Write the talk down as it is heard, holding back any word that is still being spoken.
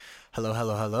Hello,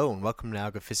 hello, hello, and welcome to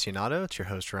M.N.G.O Aficionado. It's your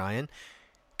host, Ryan.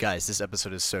 Guys, this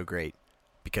episode is so great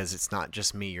because it's not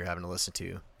just me you're having to listen to.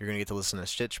 You're going to get to listen to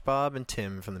Stitch Bob and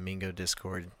Tim from the M.N.G.O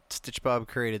Discord. Stitch Bob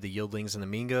created the Yieldlings and the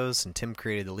M.N.G.Os, and Tim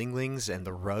created the Linglings and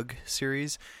the Rug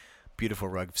series. Beautiful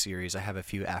Rug series. I have a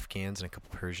few Afghans and a couple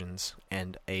Persians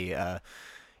and a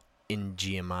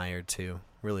N.G.M.I or two.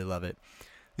 Really love it.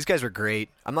 These guys were great.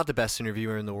 I'm not the best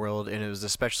interviewer in the world, and it was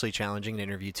especially challenging to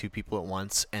interview two people at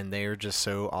once, and they're just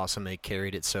so awesome. They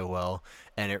carried it so well,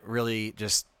 and it really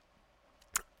just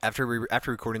after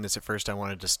recording this at first, I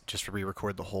wanted to just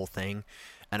re-record the whole thing,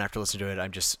 and after listening to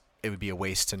it, it would be a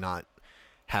waste to not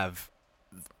have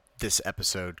this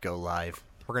episode go live.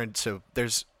 So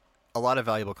there's a lot of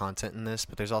valuable content in this,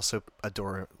 but there's also a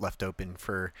door left open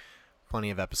for plenty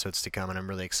of episodes to come, and I'm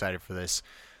really excited for this.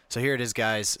 So here it is,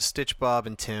 guys. Stitch Bob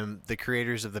and Tim, the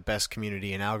creators of the best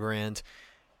community in Algorand.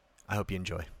 I hope you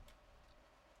enjoy.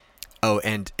 Oh,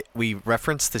 and we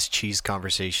referenced this cheese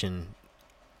conversation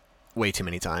way too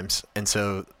many times, and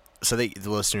so that the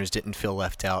listeners didn't feel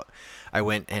left out, I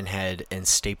went ahead and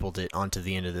stapled it onto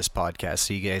the end of this podcast,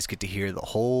 so you guys get to hear the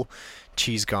whole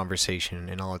cheese conversation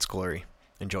in all its glory.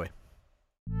 Enjoy.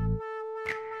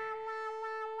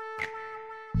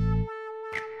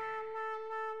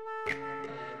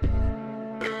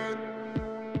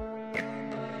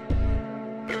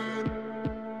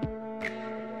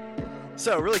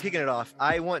 So, really kicking it off,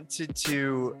 I wanted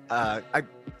to.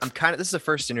 This is the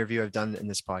first interview I've done in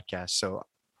this podcast. So,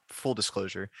 full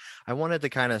disclosure, I wanted to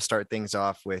kind of start things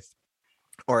off with,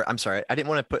 or I'm sorry, I didn't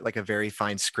want to put like a very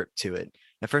fine script to it.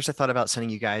 At first, I thought about sending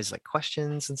you guys like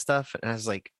questions and stuff, and I was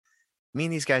like, me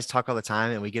and these guys talk all the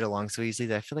time, and we get along so easily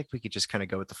that I feel like we could just kind of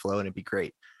go with the flow, and it'd be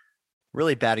great.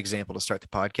 Really bad example to start the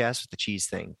podcast with the cheese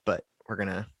thing, but we're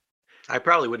gonna. I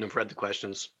probably wouldn't have read the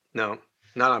questions. No,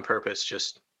 not on purpose.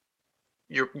 Just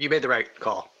you made the right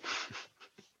call.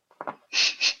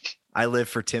 I live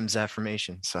for Tim's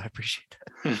affirmation, so I appreciate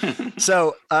that.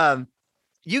 So,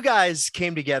 you guys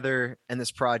came together in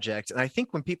this project, and I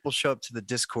think when people show up to the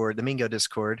Discord, the M.N.G.O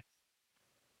Discord,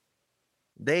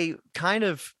 they kind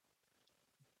of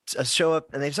show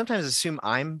up, and they sometimes assume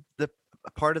I'm the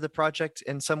part of the project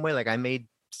in some way. Like I made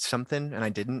something, and I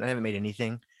didn't. I haven't made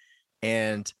anything,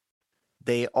 and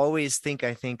they always think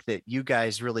that you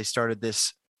guys really started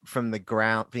this from the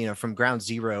ground, from ground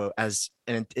zero,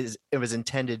 and it was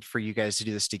intended for you guys to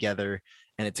do this together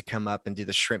and it to come up and do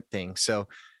the shrimp thing. So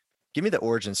give me the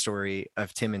origin story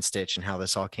of Tim and Stitch and how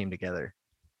this all came together.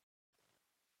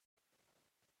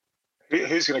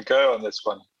 Who's going to go on this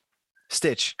one?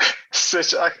 Stitch.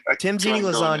 Stitch. Tim's eating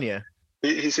lasagna.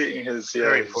 He's eating his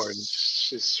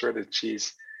his shredded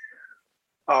cheese.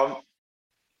 Yeah,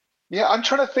 I'm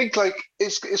trying to think. Like,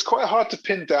 it's quite hard to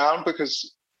pin down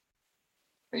because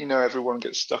everyone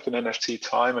gets stuck in NFT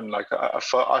time, and like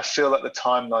I feel like the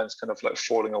timeline's kind of like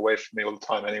falling away from me all the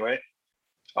time anyway.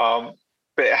 But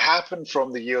it happened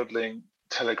from the Yieldling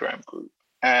Telegram group,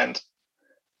 and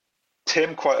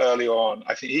Tim quite early on,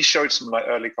 I think he showed some like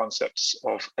early concepts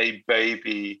of a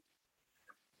baby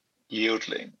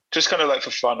Yieldling, just kind of like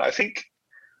for fun. I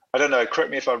don't know, correct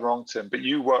me if I'm wrong, Tim, but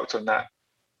you worked on that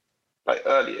like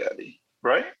early,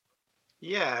 right?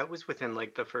 Yeah, it was within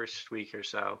like the first week or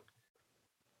so.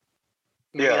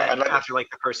 Yeah, and like after like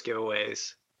the first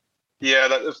giveaways. Yeah,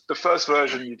 like the first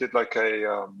version you did like it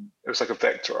was like a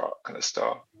vector art kind of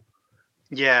style.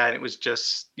 Yeah, and it was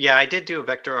just I did do a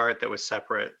vector art that was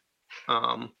separate.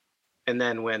 And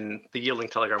then when the Yielding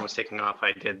Telegram was taking off,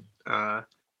 I did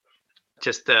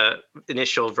just the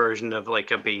initial version of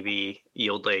like a baby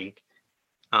Yieldling,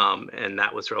 and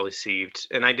that was well received.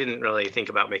 And I didn't really think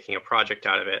about making a project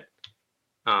out of it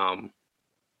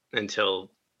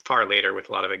until far later with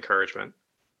a lot of encouragement.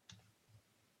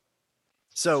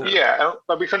 So yeah,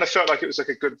 but we kind of felt like it was like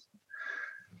a good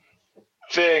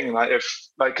thing, like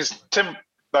because Tim,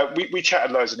 like we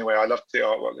chatted loads anyway. I loved the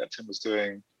artwork that Tim was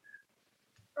doing,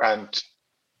 and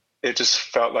it just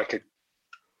felt like a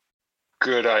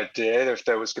good idea if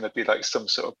there was going to be like some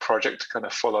sort of project to kind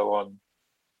of follow on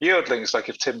Yieldlings, like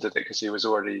if Tim did it because he was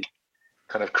already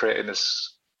kind of creating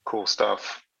this cool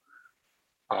stuff.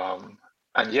 And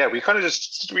yeah, we kind of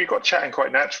we got chatting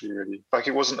quite naturally, really. Like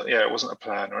it wasn't a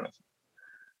plan or anything.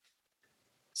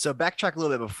 So backtrack a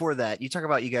little bit before that. You talk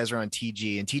about you guys are on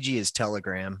TG, and TG is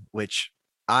Telegram, which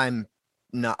I'm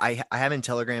not. I have in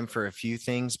Telegram for a few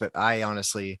things, but I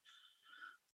honestly,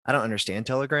 I don't understand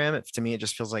Telegram. To me, it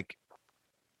just feels like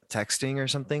texting or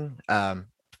something. But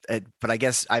I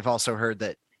guess I've also heard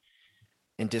that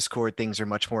in Discord things are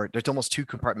much more. There's almost too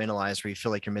compartmentalized, where you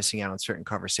feel like you're missing out on certain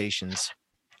conversations.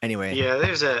 Anyway. Yeah,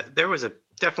 there was a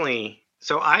definitely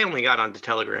So I only got onto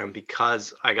Telegram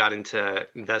because I got into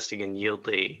investing in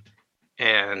Yieldly,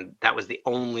 and that was the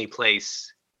only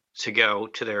place to go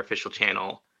to their official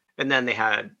channel. And then they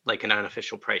had like an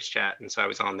unofficial price chat, and so I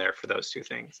was on there for those two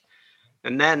things.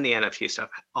 And then the NFT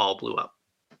stuff all blew up.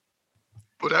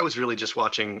 But I was really just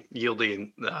watching Yieldly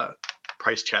and the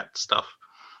price chat stuff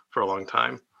for a long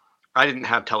time. I didn't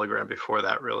have Telegram before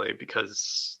that really,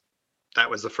 because that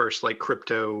was the first like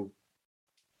crypto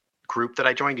group that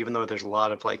I joined, even though there's a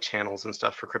lot of like channels and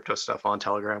stuff for crypto stuff on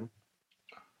Telegram.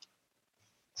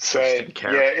 So yeah,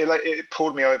 it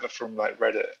pulled me over from like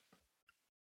Reddit.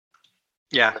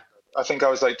 Yeah. I think I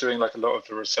was like doing like a lot of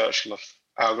the research of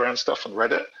Algorand stuff on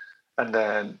Reddit, and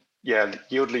then yeah,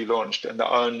 Yieldly launched, and the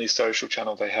only social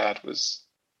channel they had was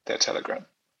their Telegram.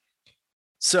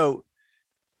 So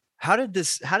how did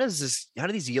these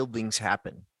yieldlings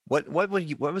happen? What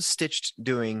was Stitch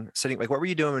doing? What were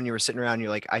you doing when you were sitting around? And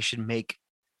you're like, I should make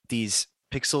these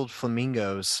pixeled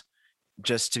flamingos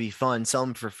just to be fun, sell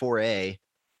them for 4A,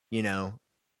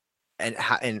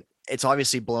 and it's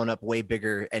obviously blown up way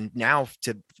bigger. And now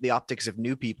to the optics of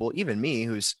new people, even me,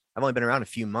 I've only been around a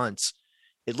few months,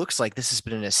 it looks like this has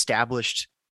been an established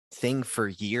thing for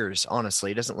years.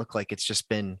 Honestly, it doesn't look like it's just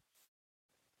been,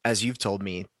 as you've told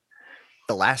me,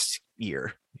 the last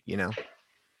year,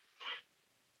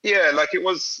 Yeah, like it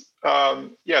was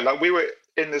like we were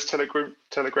in this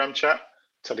telegram chat.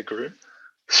 Telegram.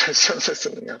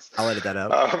 Something else. I'll edit that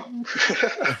out.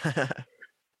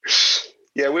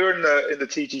 Yeah, we were in the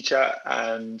TG chat,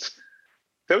 and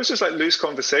there was just like loose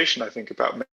conversation, I think,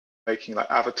 about making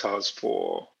like avatars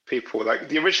for people. Like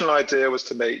the original idea was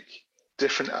to make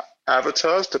different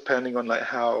avatars depending on like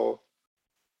how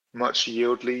much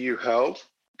Yieldly you held,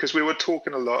 because we were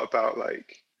talking a lot about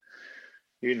like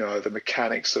the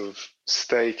mechanics of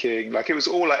staking. Like it was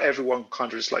all like everyone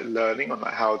kind of just like learning on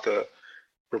like how the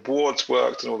rewards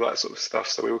worked and all that sort of stuff.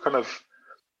 So we were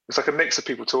it's like a mix of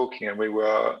people talking, and we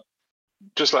were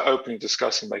just like openly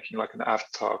discussing making like an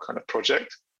avatar kind of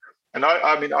project. And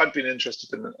I mean, I'd been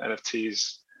interested in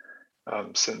NFTs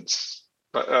since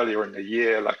like earlier in the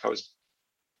year. Like I was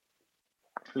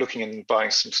looking and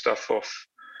buying some stuff off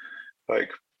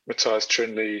like Matthias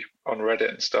Trinley on Reddit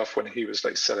and stuff when he was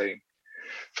like selling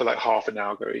for like half an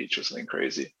algo each or something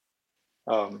crazy.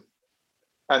 And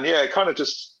yeah, it kind of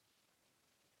just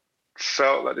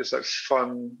felt like this like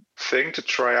fun thing to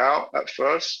try out at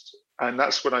first. And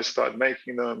that's when I started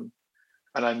making them,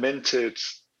 and I minted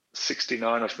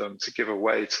 69 of them to give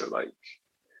away to like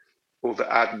all the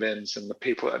admins and the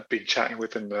people that I'd been chatting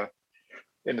with in the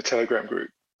Telegram group.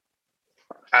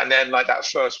 And then like that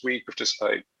first week of just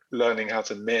like learning how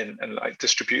to mint and like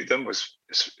distribute them was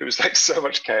like so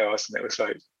much chaos, and it was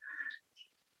like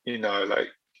like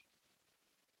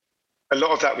a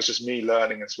lot of that was just me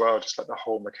learning as well, just like the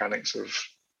whole mechanics of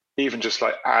even just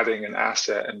like adding an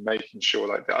asset and making sure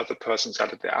like the other person's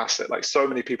added the asset. Like so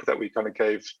many people that we kind of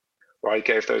I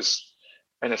gave those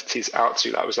NFTs out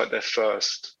to, that was like their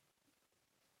first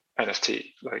NFT.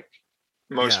 Like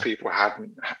most people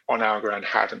hadn't on our ground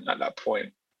hadn't at that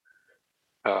point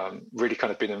really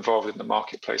kind of been involved in the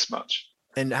marketplace much.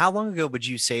 And how long ago would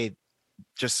you say,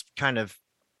 just kind of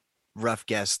rough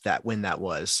guess, when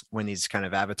these kind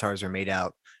of avatars are made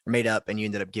up, and you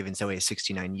ended up giving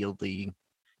 69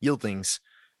 yieldlings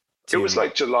it was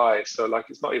like July, so like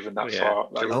it's not even that far.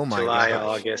 Like, July,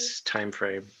 August time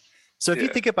frame. So if you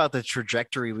think about the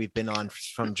trajectory we've been on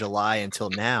from July until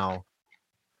now,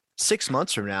 6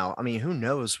 months from now, I mean, who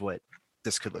knows what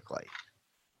this could look like,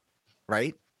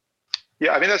 right?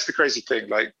 Yeah, I mean that's the crazy thing.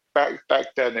 Like back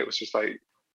then, it was just like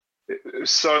it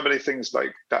was so many things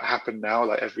like that happen now,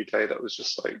 like every day, that was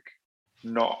just like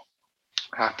not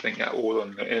happening at all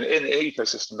in the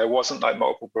ecosystem. There wasn't like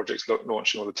multiple projects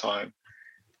launching all the time.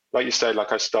 Like you said,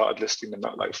 like I started listing them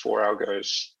at like 4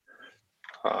 algos,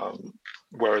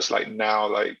 whereas like now,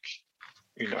 like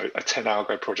a 10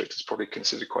 algo project is probably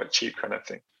considered quite cheap kind of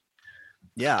thing.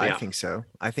 Yeah, I think so.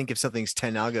 I think if something's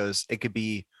 10 algos, it could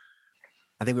be,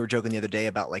 I think we were joking the other day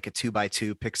about like a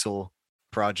 2x2 pixel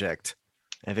project.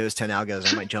 And if it was 10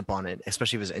 algos, I might jump on it,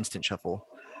 especially if it's instant shuffle.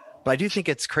 But I do think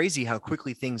it's crazy how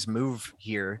quickly things move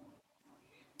here.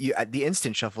 The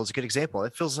instant shuffle is a good example.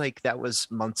 It feels like that was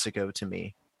months ago to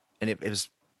me, and it was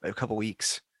a couple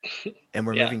weeks, and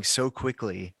we're moving so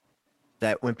quickly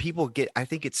that when people I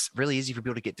think it's really easy for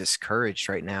people to get discouraged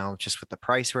right now, just with the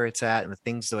price where it's at and the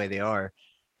things the way they are.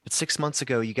 But 6 months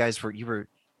ago, you guys were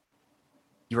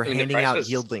handing out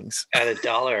yieldlings at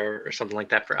 $1 or something like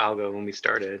that for algo when we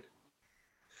started.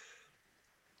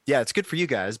 Yeah, it's good for you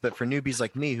guys, but for newbies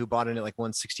like me who bought in at like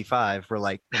 165, we're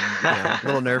like a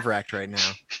little nerve wracked right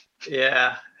now.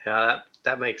 Yeah,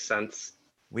 that makes sense.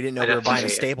 We didn't know I we were buying a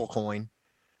definitely- stable coin.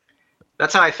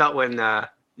 That's how I felt when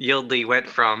Yieldly went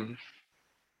from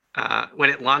when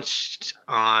it launched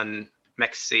on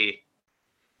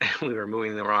M.N.G.O. and we were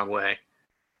moving the wrong way.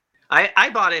 I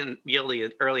bought in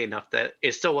Yieldly early enough that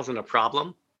it still wasn't a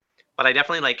problem, but I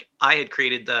definitely I had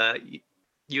created the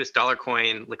US dollar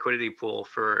coin liquidity pool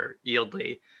for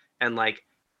Yieldly, and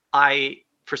I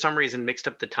for some reason mixed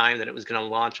up the time that it was going to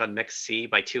launch on M.N.G.O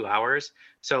by 2 hours.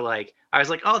 So I was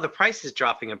like, oh, the price is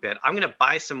dropping a bit. I'm going to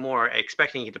buy some more,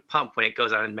 expecting it to pump when it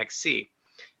goes on in M.N.G.O.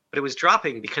 But it was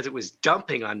dropping because it was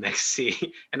dumping on M.N.G.O,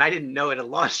 and I didn't know it had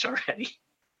launched already.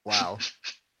 Wow.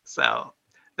 So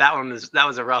that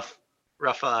was a rough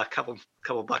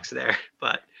couple bucks there,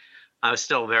 but I was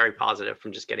still very positive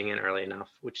from just getting in early enough,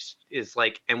 which is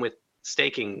and with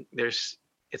staking,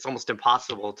 it's almost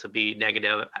impossible to be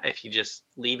negative if you just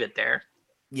leave it there.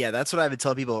 Yeah, that's what I would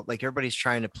tell people. Like, everybody's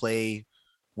trying to play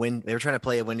when they were trying to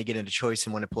play when to get into choice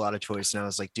and when to pull out of choice. And I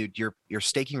was like, dude, your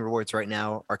staking rewards right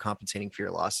now are compensating for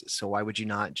your losses. So why would you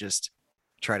not just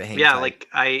try to hang tight?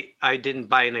 I didn't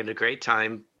buy in at a great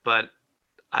time, but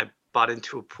I bought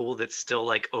into a pool that's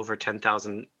still over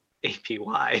 10,000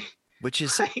 APY. Which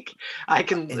is I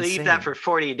can leave that insane. for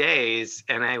 40 days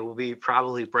and I will be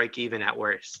probably break even at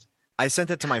worst. I sent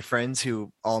that to my friends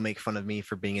who all make fun of me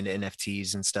for being into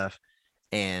NFTs and stuff.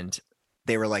 And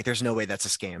they were like, there's no way that's a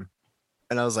scam.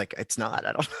 And I was like, it's not.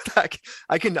 I don't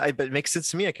but it makes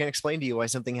sense to me. I can't explain to you why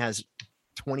something has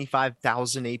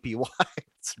 25,000 APY.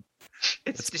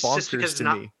 It's bonkers just because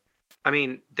to me. I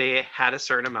mean, they had a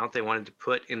certain amount they wanted to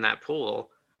put in that pool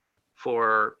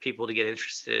for people to get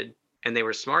interested, and they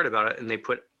were smart about it, and they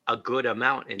put a good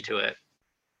amount into it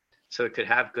so it could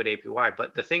have good APY.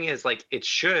 But the thing is, it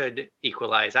should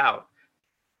equalize out,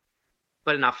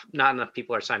 but not enough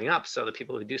people are signing up, so the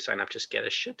people who do sign up just get a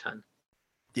shit ton.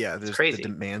 Yeah, it's crazy. The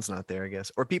demand's not there, I guess.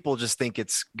 Or people just think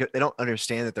it's good. They don't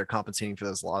understand that they're compensating for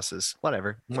those losses.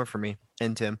 Whatever. More for me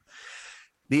and Tim.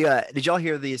 Did y'all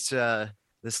hear this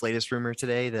latest rumor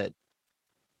today that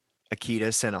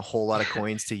Akita sent a whole lot of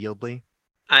coins to Yieldly?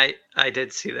 I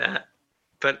did see that,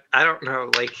 but I don't know.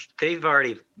 They've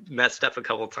already messed up a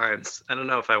couple times. I don't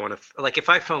know if I want to. If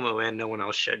I FOMO in, no one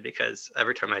else should, because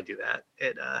every time I do that,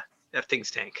 if things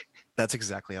tank. That's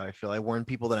exactly how I feel. I warn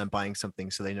people that I'm buying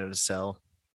something so they know to sell.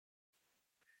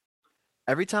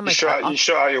 Every time you shot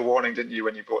out your warning, didn't you,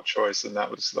 when you bought Choice? And that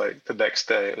was the next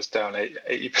day it was down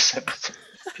 80%.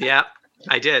 Yeah,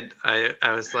 I did. I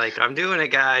was like, I'm doing it,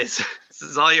 guys. This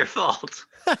is all your fault.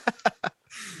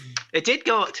 It did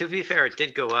go, to be fair, it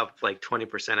did go up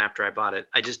 20% after I bought it.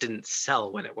 I just didn't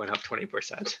sell when it went up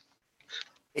 20%.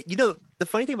 You know, the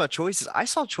funny thing about Choice is I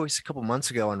saw Choice a couple months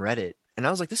ago on Reddit, and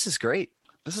I was like, this is great.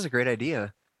 This is a great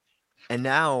idea. And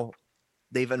now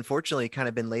they've unfortunately kind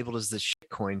of been labeled as the shit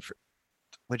coin,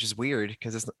 which is weird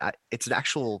because it's an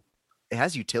actual, it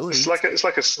has utility. It's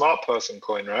like a smart person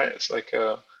coin, right? It's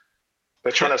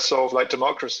they're trying to solve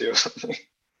democracy or something.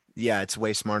 Yeah, it's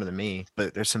way smarter than me,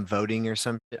 but there's some voting or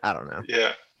something. I don't know.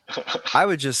 Yeah. I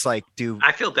would just do.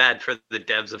 I feel bad for the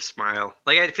devs of Smile.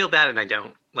 I feel bad and I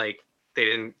don't. They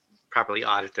didn't properly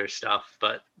audit their stuff,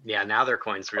 but yeah, now their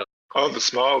coin's really. Oh, the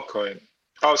Smile coin.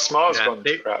 Oh, Smile's gone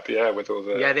to crap. Yeah, with all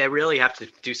the. Yeah, they really have to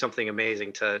do something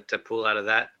amazing to pull out of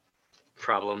that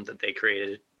problem that they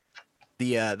created.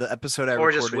 The episode I or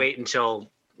recorded. Just wait until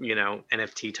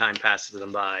NFT time passes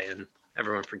them by and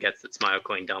everyone forgets that Smile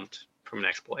coin dumped from an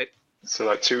exploit.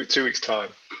 So 2 weeks time.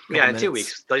 Yeah, in 2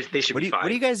 weeks they should be fine.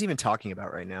 What are you guys even talking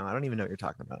about right now? I don't even know what you're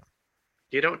talking about.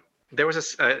 You don't. There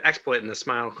was a exploit in the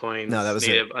Smile coin. No, that was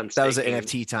unstaking. That was an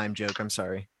NFT time joke. I'm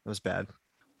sorry, that was bad.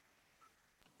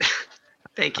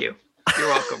 Thank you. You're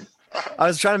welcome. I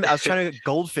was trying to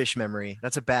goldfish memory.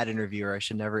 That's a bad interviewer. I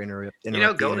should never interrupt.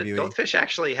 Goldfish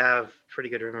actually have pretty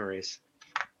good memories.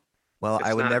 Well,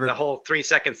 I would never. The whole 3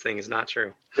 seconds thing is not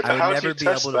true. I would never be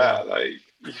able to.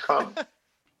 You can't.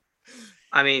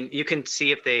 I mean, you can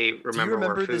see if they remember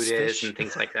where food is and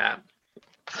things like that.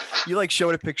 You show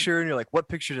it a picture and you're like, "What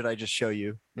picture did I just show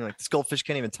you?" You're like, "This goldfish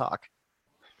can't even talk."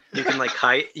 You can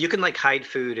hide. You can hide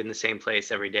food in the same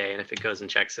place every day, and if it goes and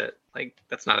checks it,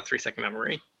 that's not a 3-second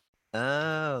memory.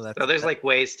 Oh, that's. So there's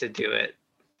ways to do it.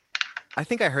 I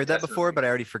think I heard that before, but I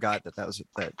already forgot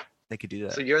that they could do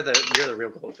that. So you're the real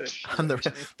goldfish. I'm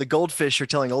the goldfish are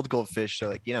telling old goldfish. They're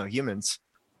like, humans.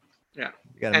 Yeah.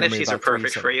 NFTs are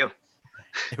perfect for you.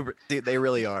 Dude, they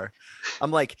really are.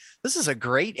 I'm like, this is a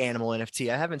great animal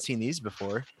NFT. I haven't seen these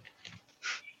before.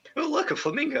 Oh, look, a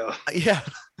flamingo. Yeah,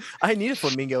 I need a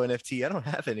flamingo NFT. I don't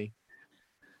have any.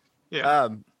 Yeah.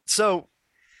 So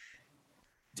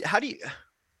how do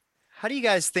you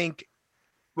guys think?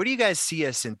 Where do you guys see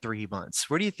us in 3 months?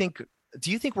 Where do you think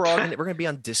Do you think we're gonna be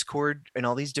on Discord and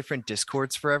all these different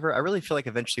Discords forever? I really feel like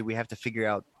eventually we have to figure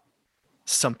out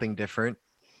something different.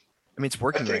 I mean, it's I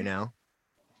working right think, now.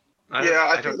 yeah,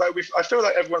 I I think don't. like I feel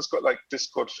like everyone's got like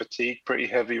Discord fatigue pretty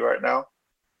heavy right now,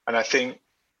 and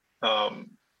um,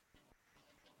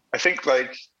 I think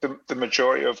like the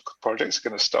majority of projects are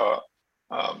going to start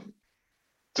um,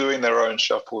 doing their own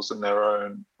shuffles and their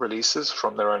own releases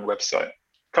from their own website,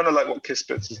 kind of like what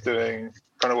Kisspits is doing,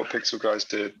 kind of what Pixel Guys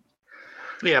did.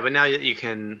 Yeah, but now you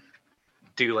can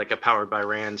do like a powered by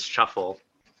Rand's shuffle.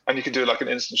 And you can do like an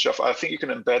instant shuffle. I think you can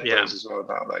embed Yeah. those as well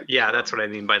now. Like, Yeah, that's what I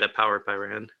mean by the powered by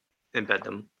Rand. Embed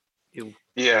them. You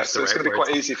yeah, use so the it's right going to be words.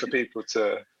 quite easy for people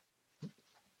to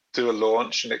do a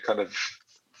launch, and it kind of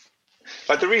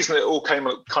like the reason it all came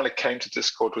to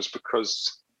Discord was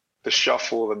because the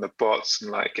shuffle and the bots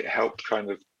and like it helped kind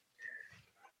of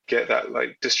get that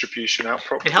like distribution out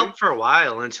properly. It helped for a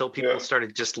while until people Yeah.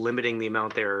 started just limiting the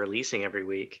amount they were releasing every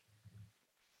week.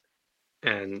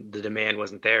 And the demand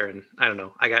wasn't there. And I don't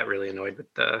know. I got really annoyed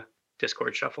with the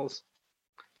Discord shuffles.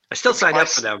 I still signed up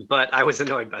for them, but I was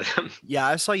annoyed by them. Yeah,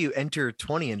 I saw you enter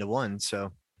 20 into one,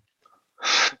 so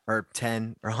or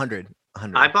 10 or 100.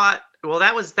 I bought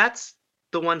that's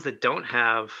the ones that don't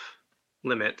have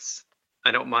limits.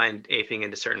 I don't mind aping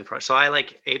into certain projects. So I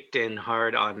like aped in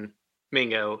hard on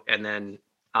M.N.G.O and then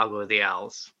Algo the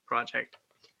Owls project.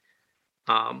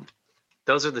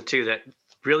 Those are the two that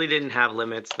really didn't have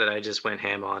limits that I just went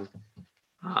ham on.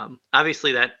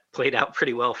 Obviously that played out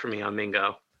pretty well for me on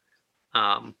M.N.G.O.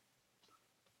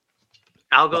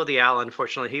 Algo the Owl,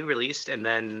 unfortunately, he released and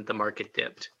then the market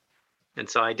dipped. And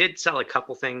so I did sell a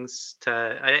couple things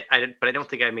but I don't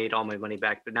think I made all my money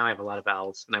back. But now I have a lot of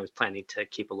owls, and I was planning to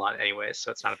keep a lot anyways,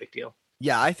 so it's not a big deal.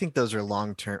 Yeah, I think those are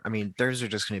long term. I mean, those are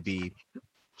just going to be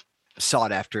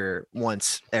sought after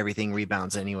once everything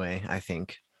rebounds. Anyway, I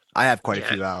think I have quite a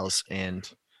few owls, and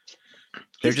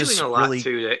they're he's just doing a lot really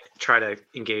too to try to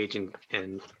engage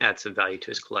and add some value to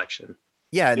his collection.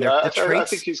 yeah. And Yeah, the I traits.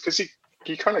 think he's because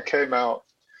he kind of came out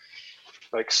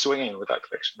like swinging with that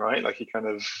collection, right? Like he kind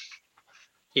of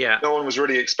no one was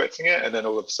really expecting it, and then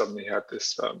all of a sudden he had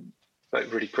this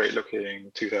like really great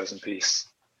looking 2,000 piece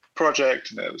project,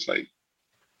 and there was like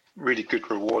really good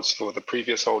rewards for the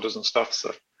previous holders and stuff.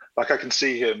 So like I can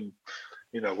see him,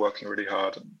 working really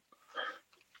hard. And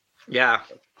yeah,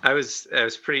 I was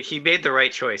pretty. He made the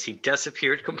right choice. He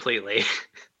disappeared completely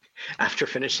after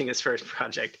finishing his first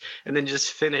project, and then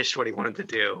just finished what he wanted to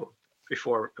do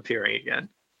before appearing again.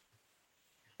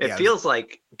 It feels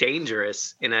like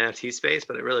dangerous in NFT space,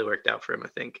 but it really worked out for him, I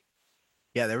think.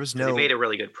 Yeah, there was He made a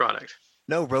really good product.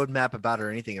 No roadmap about it or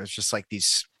anything. It was just like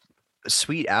these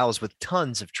sweet owls with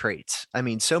tons of traits. I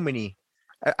mean, so many.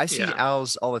 I see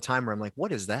owls all the time where I'm like,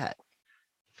 what is that?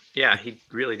 Yeah, he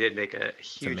really did make a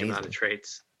huge amount of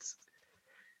traits.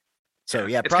 So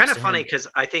yeah, it's kind of funny because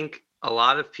I think a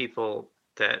lot of people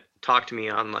that talk to me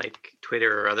on like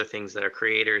Twitter or other things that are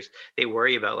creators, they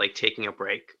worry about like taking a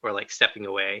break or like stepping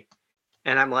away.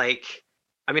 And I'm like,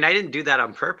 I mean, I didn't do that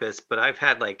on purpose, but I've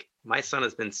had like, my son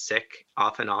has been sick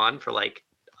off and on for like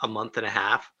a month and a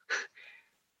half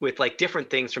with like different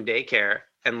things from daycare.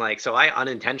 And like, so I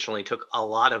unintentionally took a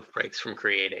lot of breaks from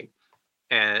creating.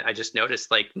 And I just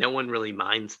noticed like no one really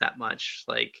minds that much.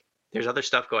 Like there's other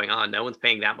stuff going on. No one's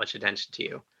paying that much attention to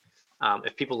you.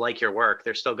 If people like your work,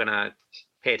 they're still gonna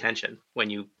pay attention when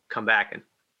you come back and,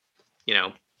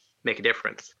 make a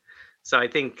difference. So I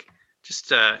think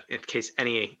just in case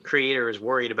any creator is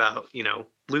worried about,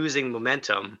 losing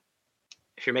momentum,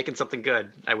 if you're making something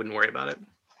good, I wouldn't worry about it.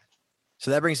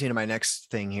 So that brings me to my next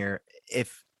thing here.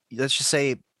 If let's just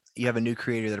say you have a new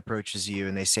creator that approaches you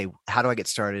and they say, how do I get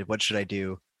started? What should I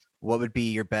do? What would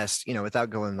be your best, without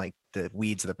going like the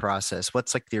weeds of the process,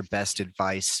 what's like your best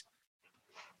advice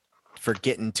for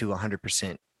getting to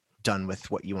 100% done with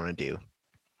what you want to do?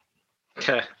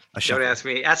 Don't ask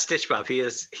me. Ask Stitch Bob.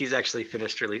 He's actually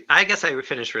finished I guess I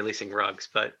finished releasing rugs,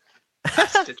 but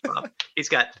ask Stitch Bob. He's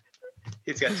got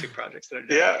 2 projects that are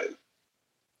done. Yeah.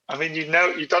 I mean, you've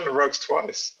done the rugs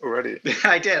twice already.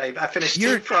 I did. I finished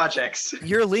 2 projects.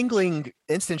 Your Ling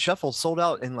instant shuffle sold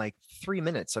out in like 3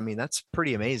 minutes. I mean, that's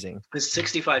pretty amazing. It's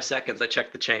 65 seconds. I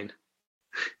checked the chain.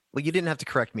 Well, you didn't have to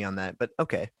correct me on that, but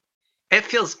okay. It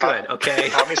feels good. Okay.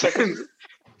 How many seconds?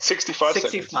 65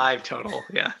 seconds. 65 total.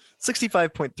 Yeah.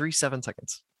 65.37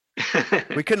 seconds.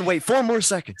 We couldn't wait 4 more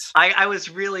seconds. I was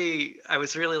really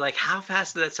like, how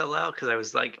fast did that sell out? Because I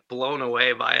was like blown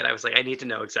away by it. I was like, I need to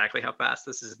know exactly how fast.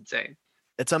 This is insane.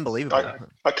 It's unbelievable.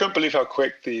 I couldn't believe how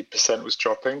quick the percent was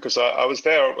dropping, because I was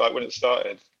there like when it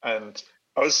started, and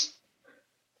I was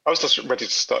just ready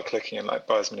to start clicking and like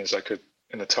buy as many as I could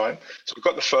in the time. So we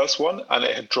got the first one, and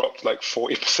it had dropped like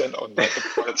 40% on like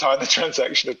by the time the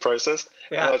transaction had processed.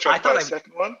 Yeah, And I tried I to buy thought a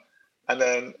second one, and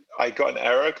then I got an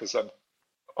error because I'm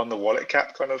on the wallet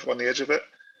cap, kind of on the edge of it.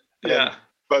 And then Yeah,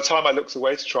 by the time I looked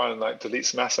away to try and like delete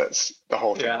some assets, the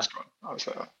whole thing yeah. was gone. I was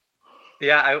like, oh,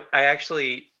 Yeah, I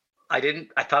actually I didn't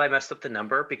I thought I messed up the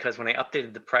number because when I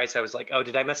updated the price, I was like, oh,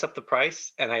 did I mess up the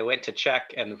price? And I went to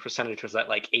check and the percentage was at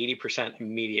like 80%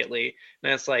 immediately.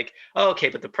 And it's like, oh, okay,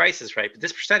 but the price is right. But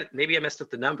this percent, maybe I messed up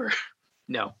the number.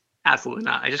 No, absolutely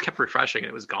not. I just kept refreshing and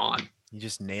it was gone. You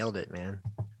just nailed it, man.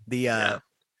 The Yeah.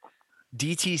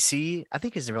 DTC, I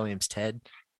think his real name's Ted.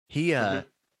 He Mhm.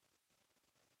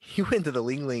 he went to the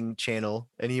Ling Ling channel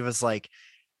and he was like,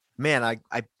 "Man,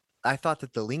 I thought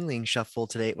that the Ling Ling shuffle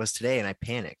today was today, and I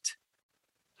panicked.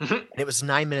 Mhm. And it was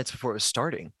 9 minutes before it was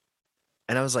starting,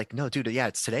 and I was like, no, dude, yeah,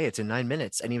 it's today. It's in 9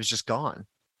 minutes, and he was just gone.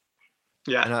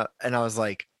 Yeah. And I was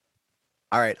like,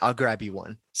 all right, I'll grab you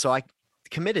one. So I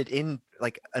committed in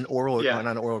like an oral, Yeah. well,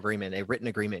 not an oral agreement, a written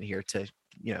agreement here to,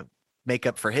 make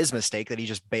up for his mistake that he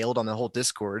just bailed on the whole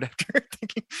Discord after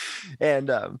thinking.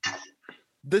 And I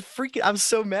was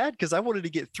so mad because I wanted to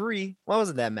get three. Well, I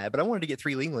wasn't that mad, but I wanted to get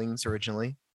three Linglings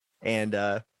originally. And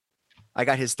I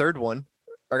got his third one,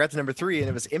 or I got to number 3 and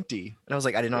it was empty. And I was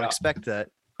like, I did not Yeah. expect that.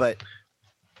 But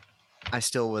I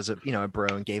still was a bro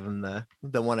and gave him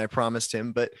the one I promised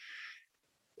him. But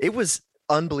it was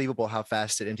unbelievable how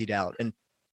fast it emptied out. And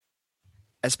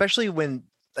especially when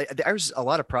there's a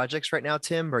lot of projects right now,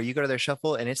 Tim, where you go to their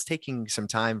shuffle and it's taking some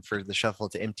time for the shuffle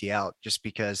to empty out just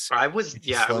because I was it's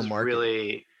a slow market.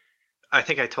 really I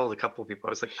think I told a couple of people,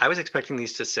 I was like, I was expecting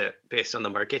these to sit based on the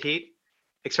market heat,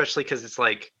 especially because it's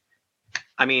like,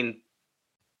 I mean,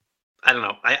 I don't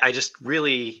know. I just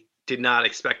really did not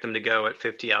expect them to go at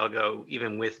 50 algo,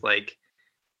 even with like,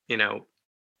 7%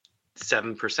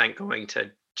 going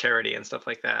to charity and stuff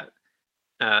like that.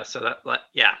 So that,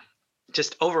 yeah,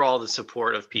 just overall the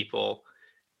support of people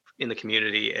in the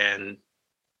community and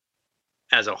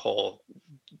as a whole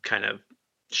kind of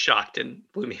shocked and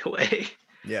blew me away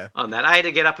Yeah. on that. I had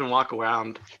to get up and walk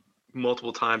around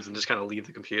multiple times and just kind of leave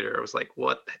the computer. I was like,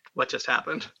 what just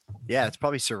happened? Yeah, it's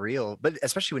probably surreal, but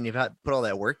especially when you've put all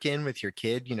that work in with your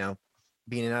kid, being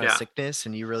out of Yeah. sickness,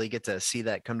 and you really get to see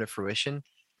that come to fruition.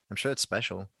 I'm sure it's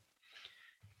special.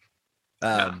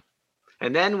 Yeah.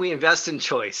 And then we invest in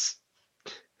choice.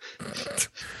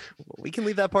 We can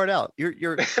leave that part out. You're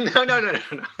No.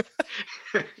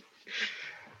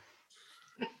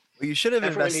 what you should have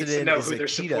Everyone invested needs to in know is who they're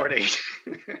Akita. supporting.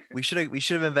 We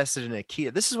should have invested in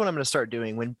Akita. This is what I'm going to start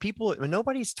doing when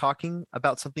nobody's talking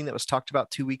about something that was talked about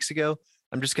 2 weeks ago.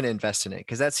 I'm just going to invest in it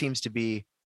because that seems to be.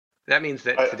 That means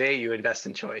that today you invest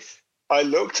in choice. I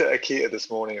looked at Akita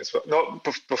this morning as well. Not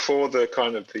before the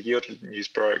kind of the yield news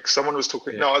broke. Someone was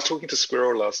talking. Yeah. No, I was talking to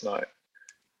Squirrel last night,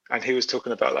 and he was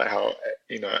talking about like how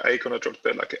Acorn had dropped a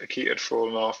bit, like Akita had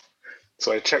fallen off.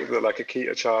 So I checked the like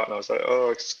Akita chart, and I was like, oh,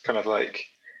 it's kind of like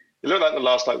it looked like the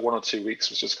last like 1 or 2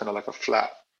 weeks was just kind of like a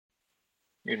flat,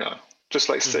 just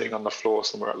like sitting on the floor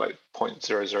somewhere at like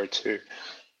 0.002.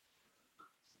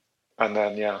 And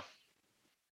then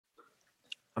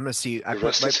I'm gonna see. the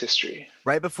rest is history.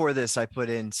 Right before this, I put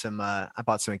in some. I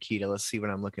bought some Akita. Let's see what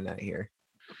I'm looking at here.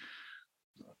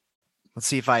 Let's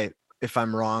see if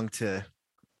I'm wrong to.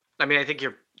 I mean, I think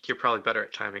you're probably better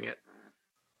at timing it.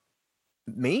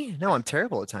 Me? No, I'm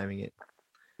terrible at timing it.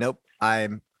 Nope,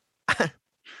 I'm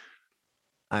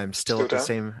still at the down?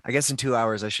 same. I guess in 2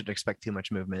 hours I shouldn't expect too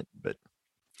much movement, but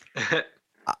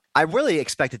I really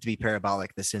expect it to be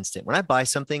parabolic this instant. When I buy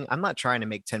something, I'm not trying to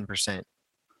make 10%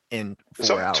 in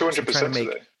 4 hours. 200%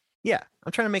 today. Yeah,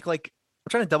 I'm trying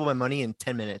to double my money in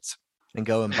 10 minutes and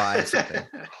go and buy something.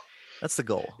 That's the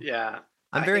goal. Yeah.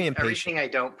 I'm very impatient. Everything I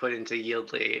don't put into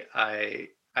Yieldly, I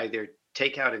either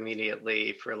take out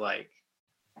immediately for like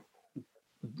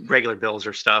regular bills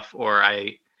or stuff, or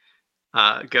I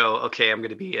go, okay, I'm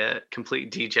going to be a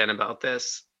complete degen about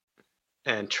this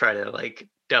and try to like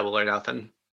double or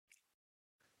nothing.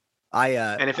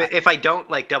 And if I don't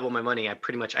like double my money, I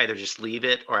pretty much either just leave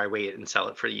it or I wait and sell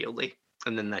it for Yieldly,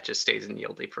 and then that just stays in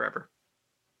Yieldly forever.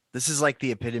 This is like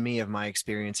the epitome of my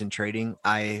experience in trading.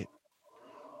 I'm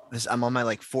on my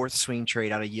like 4th swing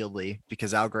trade out of Yieldly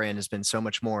because Algorand has been so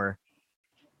much more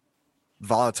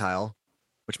volatile,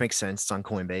 which makes sense. It's on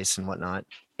Coinbase and whatnot.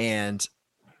 And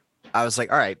I was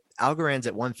like, all right, Algorand's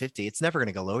at 150. It's never going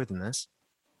to go lower than this.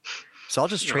 So I'll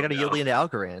just trade out of Yieldly into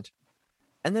Algorand.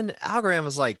 And then Algorand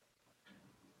was like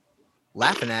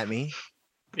laughing at me.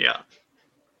 Yeah.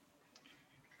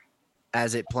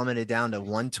 As it plummeted down to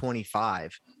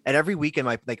 125. And every week in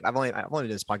my I've only done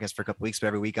this podcast for a couple weeks, but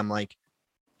every week I'm like,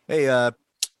 hey,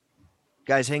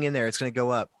 guys, hang in there. It's going to go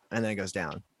up, and then it goes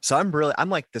down. So I'm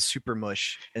like the super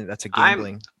mush, and that's a I'm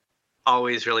gambling.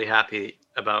 always really happy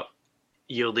about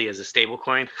Yieldy as a stable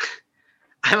coin.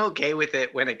 I'm okay with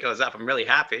it when it goes up. I'm really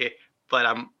happy, but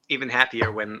I'm even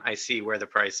happier when I see where the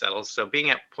price settles. So being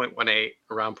at 0.18,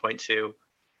 around 0.2, I'm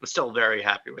still very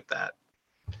happy with that.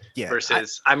 Yeah.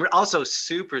 Versus, I'm also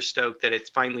super stoked that it's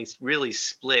finally really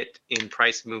split in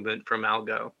price movement from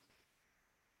Algo.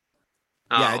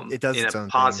 Yeah, it does in its a own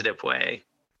positive way.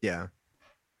 Yeah.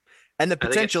 And the I think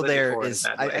it's potential split there before in a is,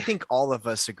 bad I way. think all of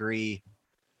us agree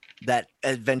that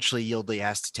eventually Yieldly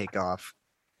has to take off.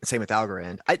 Same with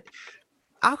Algorand.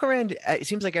 Algorand, it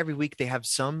seems like every week they have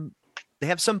some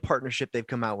partnership they've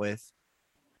come out with,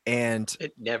 and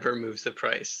It never moves the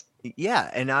price.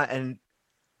 yeah, and It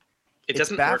it's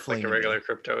doesn't work like baffling a to me. regular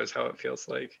crypto, is how it feels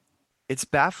like. It's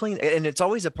baffling, and it's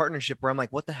always a partnership where I'm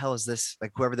like, what the hell is this?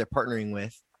 Like whoever they're partnering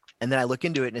with, and then I look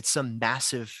into it, and it's some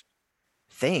massive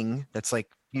thing that's like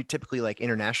you typically like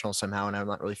international somehow, and I'm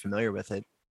not really familiar with it.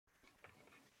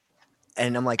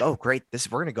 And I'm like, oh great,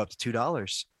 we're gonna go up to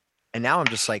 $2. And now I'm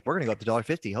just like, we're gonna go up to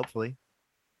 $1.50, hopefully.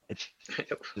 It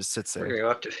just sits We're there. gonna go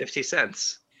up to 50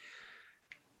 cents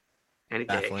any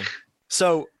Baffling. day.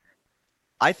 So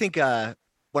I think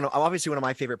obviously one of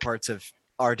my favorite parts of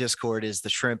our Discord is the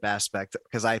shrimp aspect,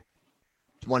 because I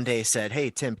one day said, hey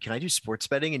Tim, can I do sports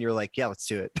betting? And you're like, yeah, let's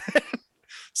do it.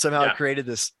 Somehow I created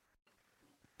this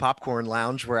popcorn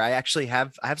lounge where I actually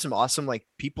have some awesome like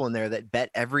people in there that bet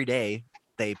every day.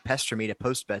 They pester me to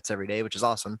post bets every day, which is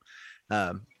awesome.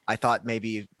 I thought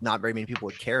maybe not very many people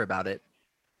would care about it.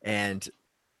 And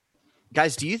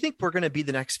guys, do you think we're going to be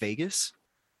the next Vegas?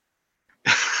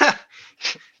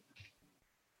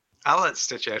 I'll let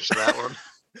Stitch answer that one.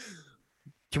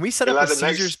 Can we set up a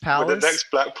Caesar's Palace? The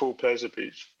next Blackpool Pleasure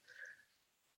Beach.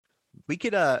 We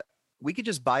could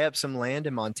just buy up some land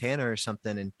in Montana or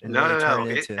something and no. turn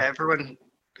it into Everyone,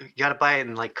 you gotta buy it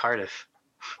in like Cardiff.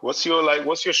 What's your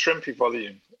shrimpy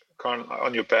volume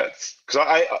on your bets? Because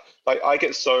I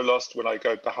get so lost when I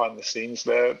go behind the scenes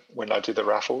there when I do the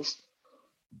raffles.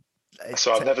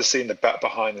 So I've never seen the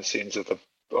behind the scenes of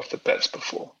the bets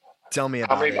before. Tell me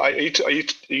about it. Are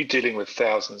you dealing with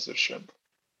thousands of shrimp?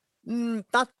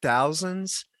 Not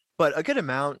thousands, but a good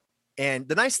amount. And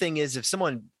the nice thing is, if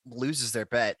someone loses their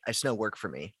bet, it's no work for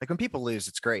me. Like when people lose,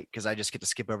 it's great because I just get to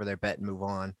skip over their bet and move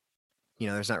on.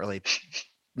 There's not really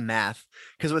math.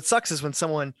 Because what sucks is when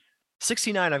someone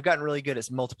 69, I've gotten really good at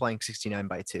multiplying 69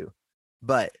 by 2.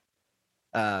 But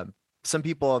some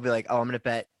people will be like, oh, I'm going to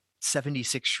bet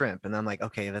 76 shrimp. And I'm like,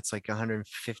 okay, that's like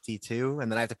 152.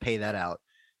 And then I have to pay that out.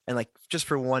 And like just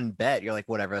for one bet, you're like,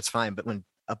 whatever, that's fine. But when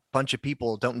a bunch of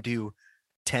people don't do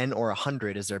 10 or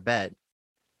 100 as their bet,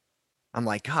 I'm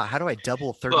like, God, how do I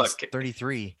double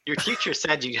 33? Your teacher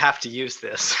said you have to use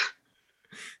this.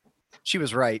 She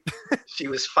was right. She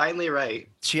was finally right.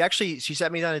 She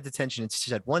sat me down at detention and she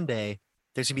said, one day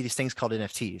there's gonna be these things called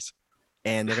NFTs,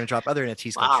 and they're gonna drop other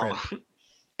NFTs called shrimp,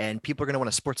 and people are gonna want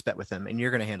to sports bet with them, and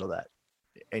you're gonna handle that,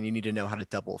 and you need to know how to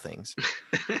double things.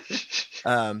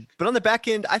 But on the back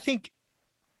end, I think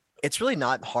it's really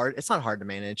not hard. It's not hard to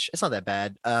manage. It's not that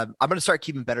bad. I'm gonna start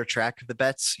keeping better track of the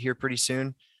bets here pretty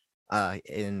soon,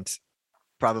 and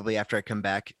probably after I come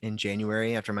back in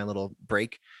January after my little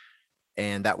break.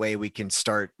 And that way we can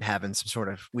start having some sort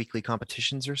of weekly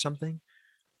competitions or something.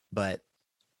 But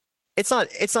it's not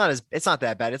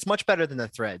that bad. It's much better than the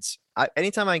threads.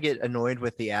 Anytime I get annoyed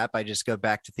with the app, I just go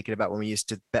back to thinking about when we used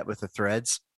to bet with the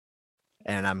threads,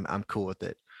 and I'm cool with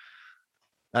it.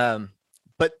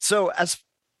 But so as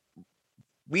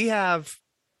we have,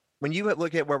 when you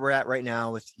look at where we're at right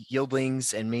now with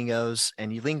Yieldlings and Mingos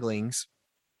and Ylinglings,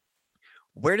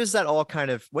 where does that all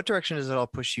what direction does it all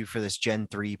push you for this Gen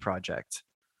 3 project?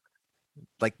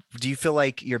 Like, do you feel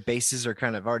like your bases are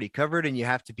kind of already covered and you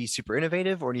have to be super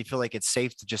innovative, or do you feel like it's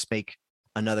safe to just make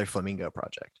another Flamingo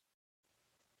project?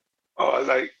 Oh,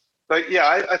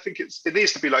 yeah, I think it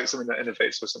needs to be like something that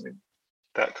innovates or something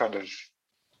that kind of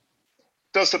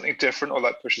does something different or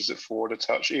like pushes it forward a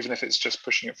touch, even if it's just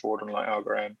pushing it forward on like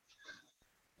Algorand.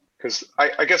 Because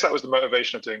I guess that was the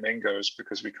motivation of doing M.N.G.O is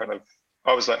because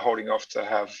I was like holding off to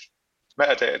have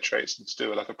metadata traits and to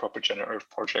do like a proper generative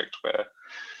project where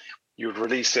you would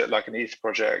release it like an ETH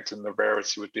project, and the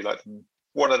rarity would be like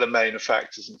one of the main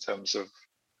factors in terms of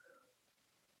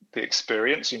the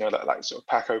experience, that like sort of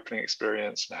pack opening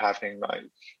experience, and having like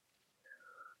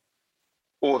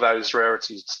all those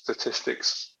rarity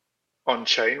statistics on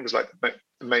chain was like the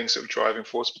main sort of driving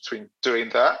force between doing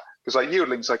that. Because like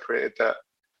Yieldlings, I created that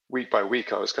week by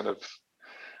week. I was kind of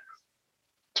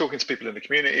talking to people in the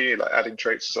community, like adding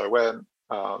traits as I went.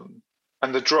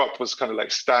 And the drop was kind of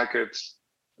like staggered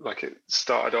like it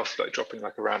started off like dropping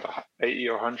like around 80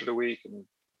 or 100 a week, and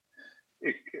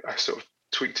I sort of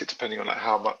tweaked it depending on like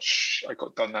how much I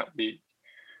got done that week.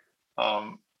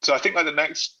 So I think like the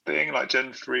next thing, like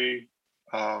Gen 3,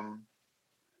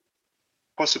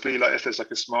 possibly like if there's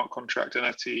like a smart contract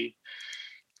NFT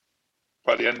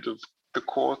by the end of the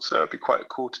quarter, it'd be quite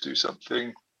cool to do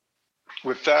something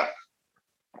with that.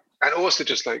 And also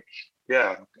just like,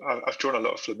 yeah, I've drawn a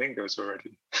lot of flamingos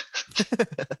already.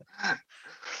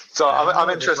 So I'm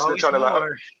interested in trying to like,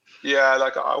 yeah,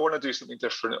 like I want to do something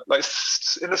different, like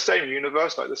in the same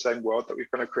universe, like the same world that we've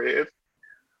kind of created.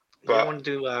 But you want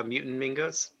to do mutant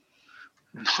mingos?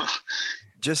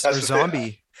 Just or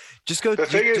zombie. Just go. The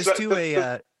thing is, just do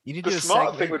a. You need to do a smart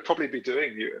segment. thing would probably be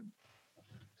doing mutant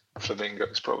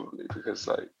flamingos, probably, because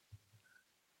like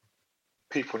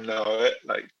people know it.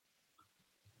 Like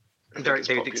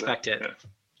they'd expect it.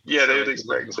 Yeah, they would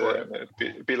expect it. And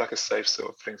it'd be like a safe sort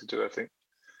of thing to do, I think.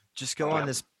 Just go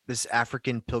on this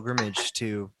African pilgrimage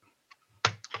to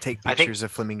take pictures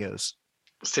of flamingos.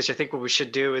 Stitch, I think what we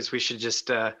should do is we should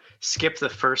just skip the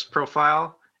first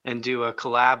profile and do a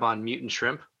collab on mutant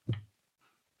shrimp.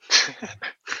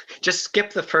 Just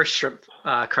skip the first shrimp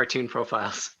cartoon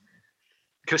profiles.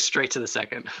 Go straight to the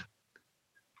second.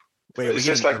 Wait, is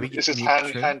this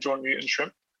hand-drawn mutant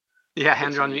shrimp? Yeah,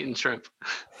 hand-drawn mutant shrimp.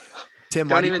 Tim,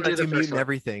 why do you want to do mutant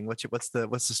everything? What's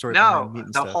the story behind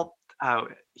mutant stuff? Whole. Oh,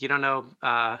 you don't know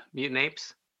mutant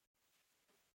apes?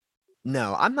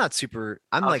 No, I'm not super.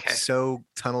 I'm like so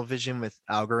tunnel vision with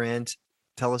Algorand.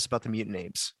 Tell us about the mutant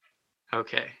apes.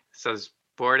 Okay, so there's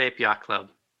Bored Ape Yacht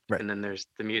Club, right, and then there's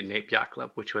the Mutant Ape Yacht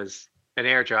Club, which was an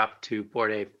airdrop to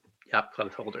Bored Ape Yacht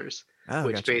Club holders.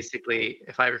 Which basically,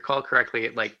 if I recall correctly,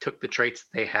 it like took the traits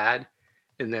they had,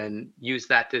 and then used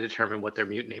that to determine what their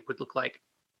mutant ape would look like.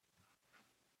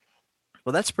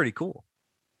 Well, that's pretty cool.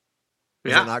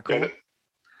 Is that not cool? Yeah,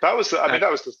 that was. I mean,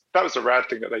 that was the rad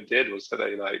thing that they did, was that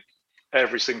they like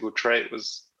every single trait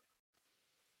was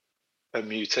a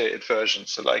mutated version.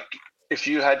 So like, if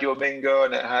you had your M.N.G.O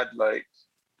and it had like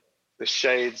the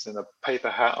shades and a paper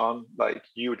hat on, like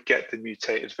you would get the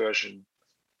mutated version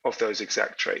of those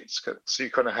exact traits. So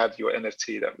you kind of had your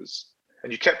NFT that was,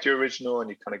 and you kept your original, and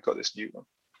you kind of got this new one.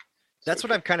 That's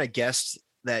what I've kind of guessed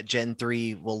that Gen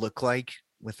 3 will look like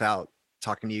without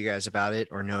talking to you guys about it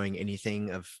or knowing anything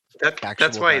of actual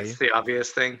That's why value. It's the obvious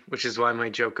thing, which is why my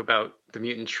joke about the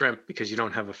mutant shrimp, because you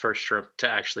don't have a first shrimp to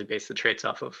actually base the traits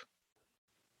off of.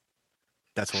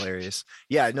 That's hilarious.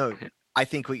 Yeah, no, I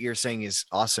think what you're saying is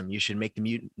awesome. You should make the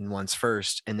mutant ones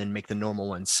first and then make the normal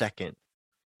ones second.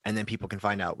 And then people can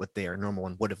find out what their normal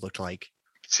one would have looked like.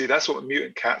 See, that's what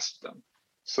mutant cats have done.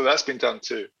 So that's been done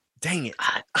too. Dang it.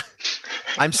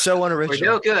 I'm so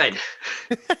unoriginal. We're no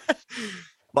good.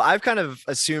 Well, I've kind of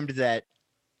assumed that,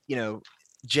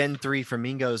 Gen 3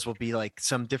 flamingos will be like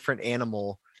some different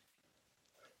animal,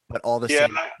 but all the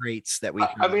same traits that we.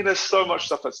 I mean, there's so much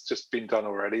stuff that's just been done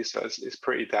already, so it's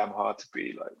pretty damn hard to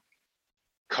be like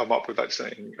come up with like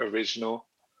something original.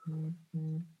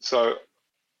 Mm-hmm. So,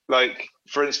 like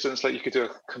for instance, like you could do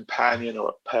a companion or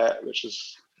a pet, which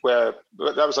is where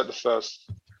that was like the first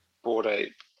Bored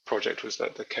Ape project, was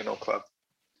like the Kennel Club.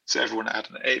 So everyone that had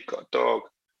an ape got a dog.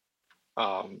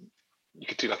 You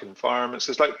could do like environments.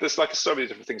 There's like so many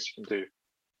different things you can do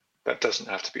that doesn't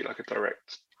have to be like a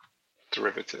direct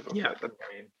derivative of like the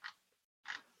main.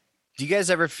 Do you guys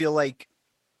ever feel like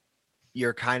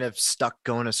you're kind of stuck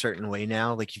going a certain way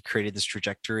now? Like you've created this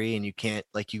trajectory and you can't,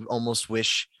 like you almost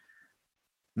wish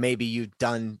maybe you've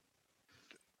done,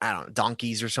 I don't know,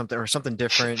 donkeys or something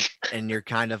different. And you're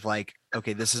kind of like,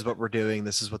 okay, this is what we're doing.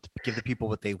 This is what give the people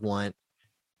what they want.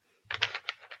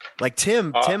 Like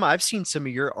Tim, I've seen some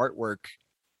of your artwork,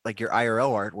 like your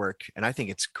IRL artwork, and I think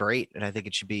it's great, and I think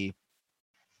it should be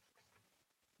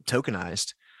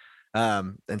tokenized,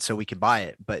 and so we can buy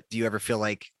it. But do you ever feel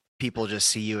like people just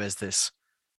see you as this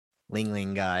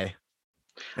Ling guy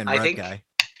and rug guy?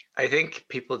 I think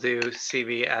people do see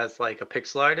me as like a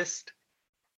pixel artist,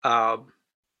 and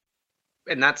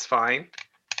that's fine.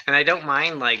 And I don't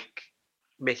mind like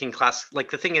making class, like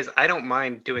the thing is I don't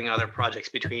mind doing other projects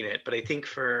between it, but I think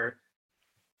for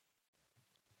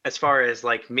as far as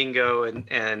like M.N.G.O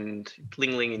and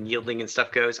Ling and Yielding and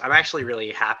stuff goes, I'm actually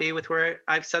really happy with where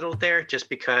I've settled there, just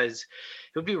because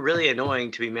it would be really annoying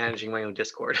to be managing my own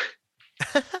Discord.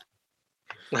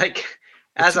 Like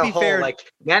as a whole, like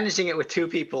managing it with two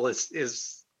people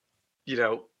is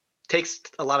takes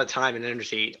a lot of time and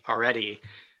energy already.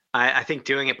 I think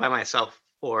doing it by myself,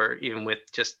 or even with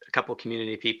just a couple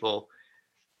community people,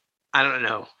 I don't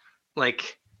know.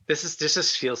 Like this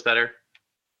just feels better.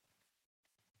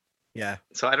 Yeah.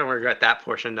 So I don't regret that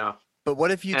portion, no. But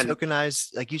what if you And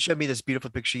tokenize, like you showed me this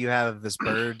beautiful picture you have of this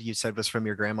bird you said was from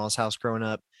your grandma's house growing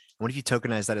up. What if you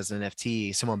tokenize that as an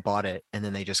NFT? Someone bought it and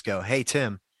then they just go, "Hey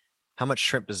Tim, how much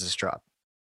shrimp does this drop?"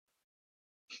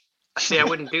 see, I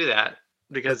wouldn't do that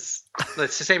But because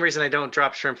that's the same reason I don't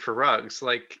drop shrimp for rugs.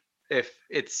 Like if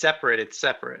it's separate, it's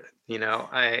separate. but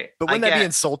I wouldn't that be get.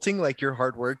 insulting? Like your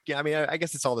hard work? Yeah, I mean, I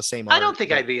guess it's all the same I don't art, think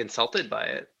but I'd be insulted by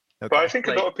it. But I okay. think a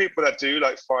lot Like of people that do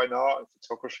like fine art and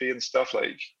photography and stuff,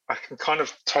 like I can kind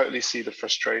of totally see the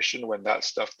frustration when that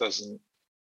stuff doesn't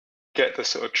get the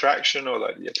sort of traction or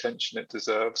like the attention it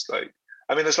deserves. Like,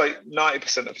 I mean, there's like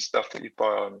 90% of the stuff that you buy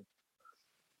on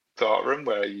Darkroom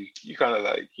where you kind of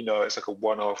like, it's like a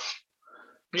one-off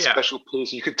yeah, special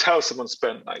piece. You could tell someone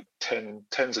spent like 10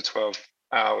 to 12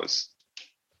 hours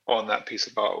on that piece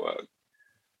of artwork,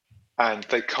 and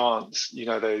they can't,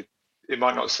 it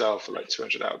might not sell for like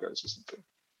 200 algos or something.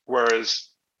 Whereas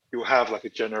you'll have like a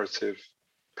generative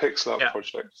pixel art yeah.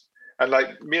 project. And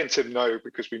like me and Tim know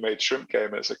because we made Shrimp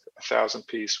Game as a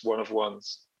 1,000-piece one of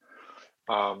ones.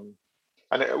 And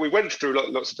we went through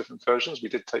lots of different versions. We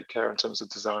did take care in terms of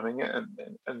designing it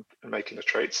and making the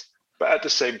traits. But at the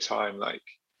same time, like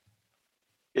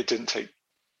it didn't take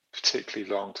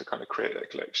particularly long to kind of create that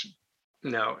collection.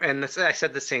 No, and I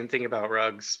said the same thing about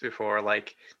rugs before.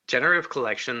 Like generative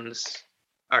collections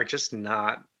are just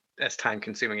not as time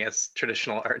consuming as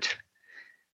traditional art.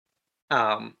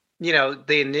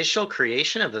 The initial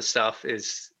creation of the stuff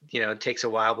is, it takes a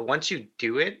while, but once you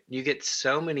do it, you get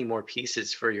so many more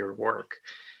pieces for your work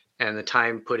and the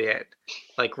time put in.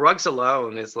 Like rugs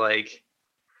alone is like,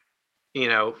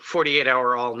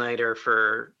 48-hour all-nighter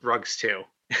for rugs too.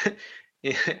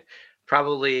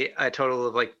 Probably a total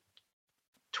of like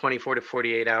 24 to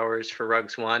 48 hours for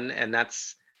rugs one, and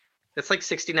that's like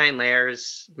 69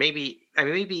 layers, maybe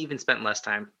even spent less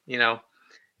time,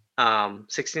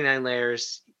 69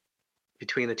 layers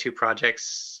between the two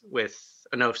projects with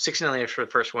no 69 layers for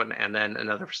the first one and then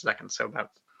another for the second, so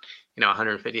about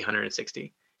 150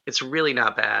 160. It's really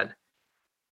not bad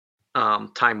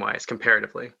time wise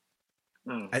comparatively.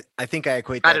 I think I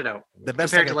equate I that. don't know, The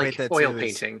best I compared can to equate like that oil to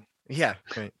is, painting. yeah,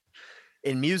 right.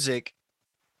 In music,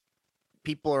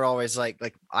 people are always like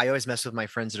I always mess with my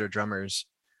friends that are drummers.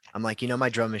 I'm like, my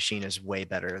drum machine is way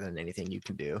better than anything you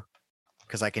can do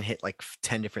because I can hit like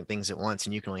 10 different things at once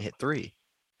and you can only hit 3.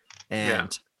 Yeah.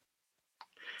 And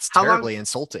it's How long? terribly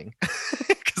insulting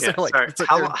because Yeah, they're like, sorry. it's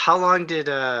like How long did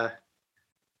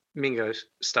M.N.G.O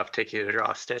stuff take you to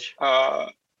draw, Stitch?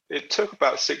 It took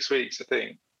about 6 weeks, I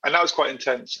think, and that was quite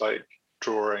intense, like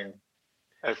drawing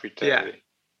every Yeah. day.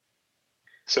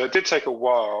 So it did take a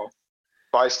while,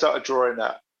 but I started drawing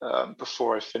that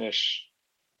before I finished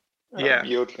Yeah,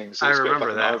 Yieldlings. So I it's a bit of like remember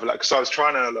an that. overlap because I was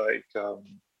trying to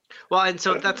Well, and I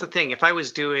so don't that's the know. thing. If I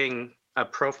was doing a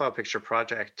profile picture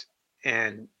project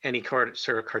and any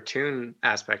sort of cartoon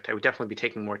aspect, I would definitely be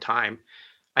taking more time.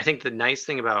 I think the nice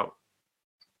thing about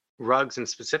rugs in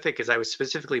specific is I was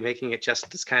specifically making it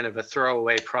just as kind of a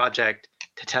throwaway project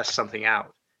to test something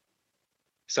out.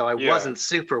 So I Yeah, wasn't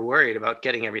super worried about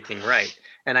getting everything right.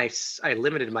 And I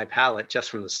limited my palette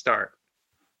just from the start.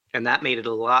 And that made it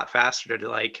a lot faster to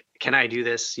like, can I do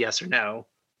this? Yes or no?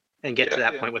 And get to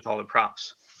that yeah. point with all the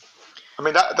props. I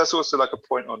mean that's also like a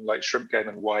point on like Shrimp Game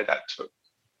and why that took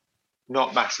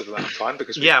not massive amount of time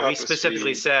because we Yeah, we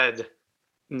specifically purposely said,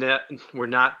 no,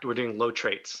 we're doing low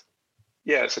traits.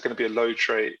 it's going to be a low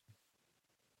trait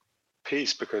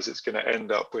piece because it's going to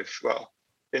end up with, well,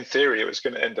 in theory it was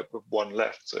going to end up with one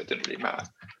left, so it didn't really matter.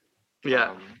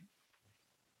 Yeah.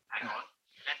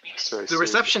 So The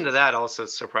reception to that also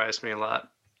surprised me a lot.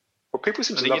 well, people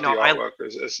seem to You love the know, I artwork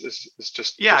as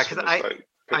just yeah, this because one is like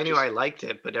I knew pictures. I liked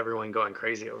it, but everyone going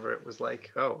crazy over it was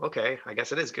like, oh, okay, I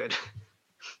guess it is good.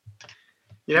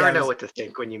 You yeah, never I know was what to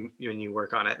think when you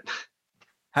work on it.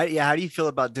 how do you feel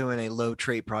about doing a low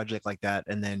trait project like that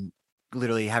and then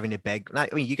literally having to beg? Not,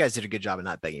 I mean, you guys did a good job of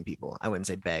not begging people. I wouldn't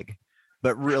say beg,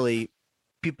 but really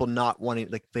people not wanting,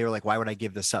 like they were like, why would I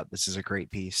give this up? This is a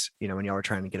great piece, when y'all were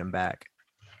trying to get them back.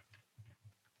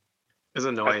 It's I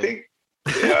annoying. think,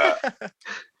 yeah,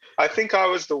 I think I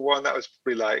was the one that was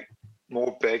probably like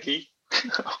more beggy,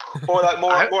 or like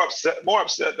I more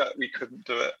upset that we couldn't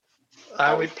do it I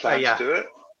how we would planned to yeah. do it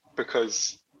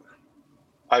because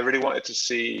I really wanted to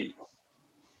see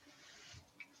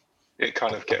it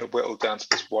kind of get whittled down to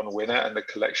this one winner and the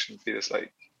collection be this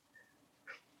like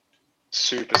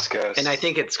super And I scarce.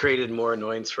 think it's created more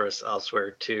annoyance for us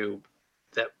elsewhere too.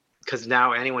 That because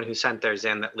now anyone who sent theirs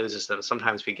in that loses them,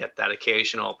 sometimes we get that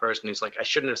occasional person who's like, I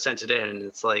shouldn't have sent it in, and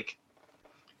it's like,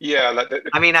 Yeah, like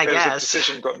I mean, I there was a guess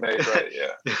decision got made, right?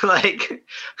 Yeah. like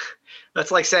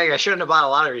that's like saying I shouldn't have bought a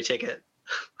lottery ticket.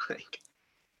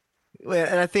 Well,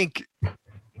 and I think,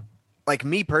 like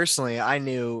me personally, I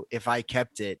knew if I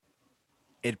kept it,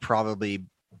 it'd probably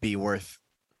be worth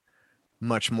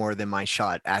much more than my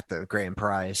shot at the grand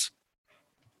prize.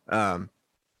 Um,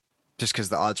 just because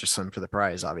the odds are slim for the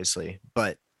prize, obviously.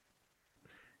 But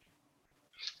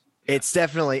it's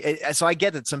definitely so. I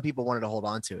get that some people wanted to hold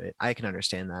on to it. I can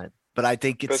understand that, but I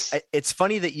think it's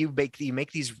funny that you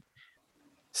make these.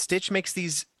 Stitch makes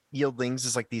these yieldlings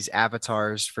as like these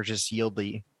avatars for just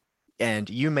yieldly, and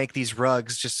you make these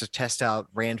rugs just to test out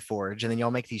Randforge, and then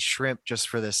y'all make these shrimp just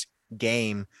for this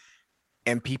game,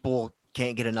 and people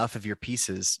can't get enough of your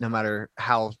pieces, no matter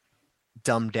how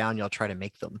dumbed down y'all try to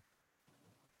make them.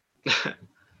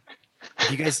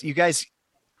 You guys,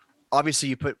 obviously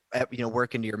you put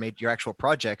work into your actual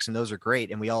projects, and those are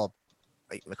great, and we all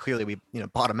clearly we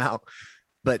bought them out.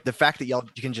 But the fact that you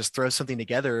can just throw something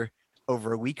together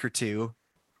over a week or two,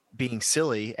 being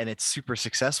silly, and it's super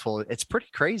successful, it's pretty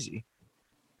crazy.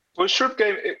 Well, shrimp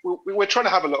game, we're trying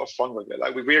to have a lot of fun with it.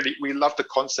 Like we love the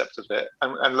concept of it,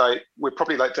 and like we're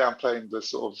probably like downplaying the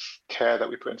sort of care that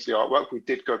we put into the artwork. We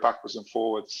did go backwards and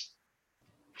forwards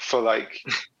for like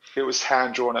it was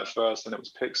hand drawn at first, and it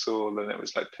was pixel, and it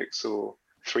was like pixel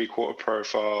 3/4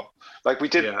 profile. Like we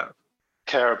did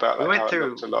care about. We like, went how through it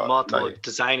looked a lot. multiple Like,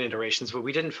 design iterations, but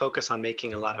we didn't focus on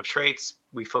making a lot of traits.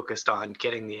 We focused on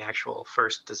getting the actual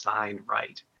first design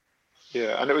right.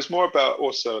 yeah, and it was more about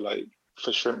also like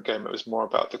for shrimp game, it was more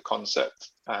about the concept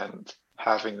and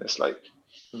having this like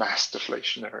mass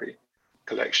deflationary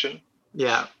collection.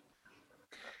 Yeah.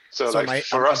 So like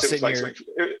for us, it was like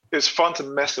it was fun to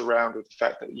mess around with the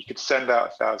fact that you could send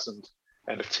out 1,000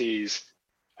 NFTs,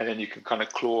 and then you can kind of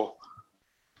claw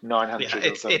 900. Yeah,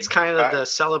 it's kind of the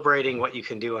celebrating what you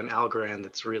can do on Algorand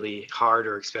that's really hard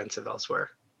or expensive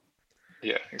elsewhere.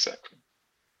 Yeah, exactly.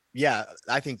 Yeah,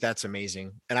 I think that's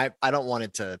amazing, and I don't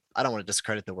want to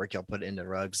discredit the work y'all put into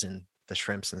rugs and the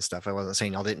shrimps and stuff. I wasn't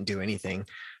saying y'all didn't do anything.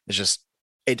 It's just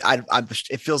it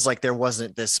feels like there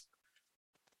wasn't this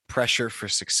pressure for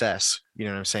success. You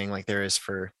know what I'm saying? Like there is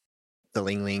for the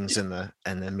Linglings and the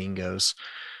M.N.G.Os.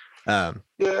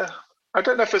 Yeah, I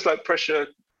don't know if it's like pressure.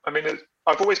 I mean,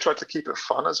 I've always tried to keep it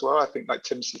fun as well. I think like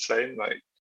Tim's the same. Like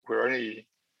we're only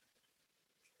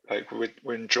like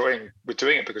we're doing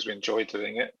it because we enjoy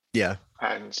doing it. Yeah.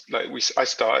 And like I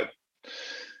started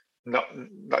not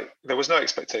like there was no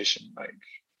expectation. Like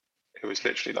it was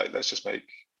literally like let's just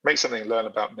make something, learn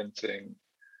about minting,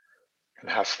 and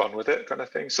have fun with it, kind of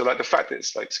thing. So like the fact that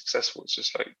it's like successful, it's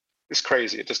just like it's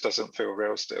crazy. It just doesn't feel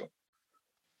real still.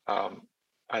 And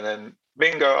then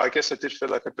M.N.G.O, I guess I did feel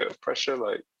like a bit of pressure,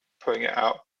 like putting it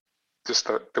out, just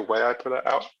the way I put it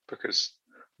out, because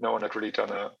no one had really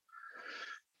done a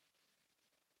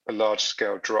large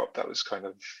scale drop that was kind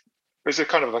of, it was a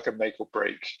kind of like a make or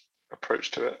break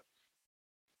approach to it.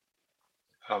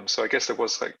 So I guess there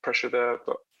was like pressure there,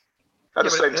 but at the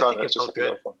same time, it was just like a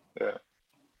lot of fun. Yeah.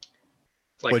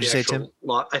 Like what'd you say, Tim?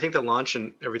 I think the launch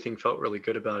and everything felt really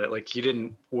good about it. Like you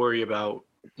didn't worry about,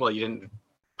 you didn't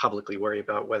publicly worry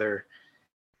about whether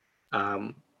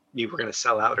you were going to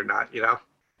sell out or not,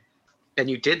 and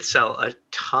you did sell a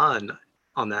ton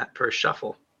on that per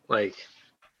shuffle, like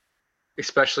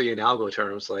especially in algo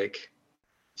terms, like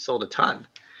sold a ton,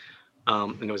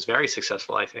 and it was very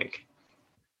successful, I think.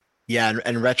 Yeah,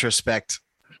 and retrospect,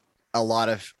 a lot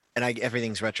of, and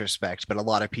everything's retrospect, but a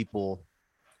lot of people,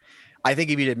 I think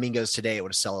if you did M.N.G.Os today, it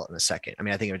would sell it in a second. I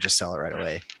mean, I think it would just sell it right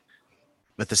away.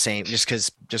 With the same,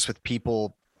 just with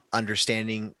people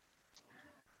understanding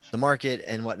the market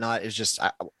and whatnot, is just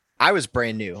I was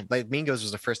brand new. Like M.N.G.Os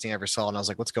was the first thing I ever saw, and I was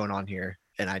like, "What's going on here?"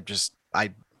 And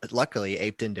I luckily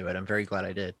aped into it. I'm very glad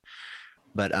I did.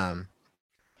 But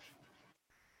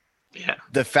yeah,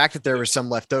 the fact that there was some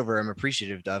left over, I'm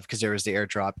appreciative of, because there was the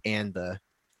airdrop and the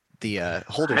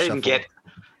holder shuffle. I didn't get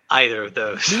either of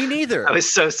those. Me neither. I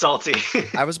was so salty.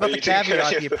 I was about to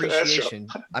caveat the appreciation.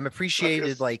 I'm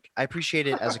appreciated, like I appreciate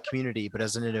it as a community, but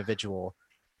as an individual,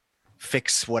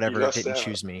 fix whatever it didn't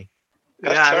choose me.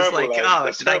 That's yeah, terrible, I was like,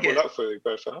 oh, did I get luck for you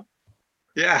both, huh?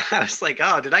 Yeah, I was like,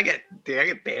 oh, did I get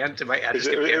banned? Did my address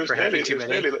get banned for having too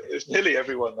many? It's nearly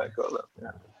everyone that got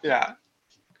them. Yeah.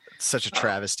 It's such a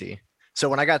travesty. So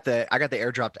when I got the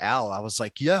airdropped owl, I was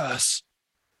like, yes,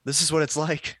 this is what it's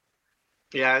like.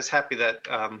 Yeah, I was happy that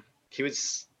he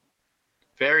was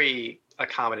very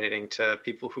accommodating to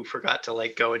people who forgot to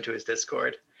like go into his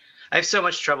Discord. I have so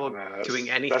much trouble doing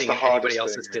anything in anybody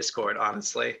else's Discord,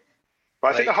 honestly.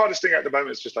 But I think the hardest thing at the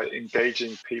moment is just like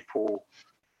engaging people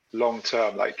long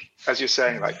term. Like as you're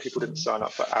saying, like people didn't sign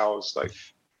up for hours. Like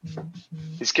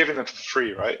he's giving them for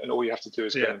free, right? And all you have to do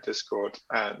is go in Discord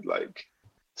and like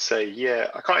say, yeah,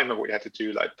 I can't remember what you had to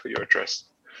do, like put your address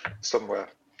somewhere.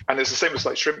 And it's the same as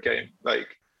like Shrimp Game. Like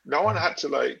no one had to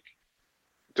like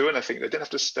do anything. They didn't have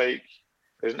to stake.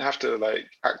 They didn't have to like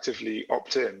actively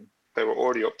opt in. They were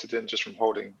already opted in just from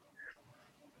holding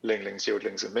Linglings,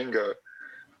 Yieldlings, and M.N.G.O.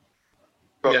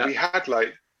 But Yeah. we had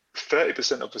like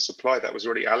 30% of the supply that was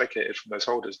already allocated from those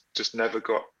holders just never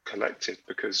got collected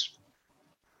because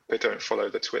they don't follow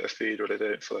the Twitter feed or they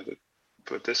don't follow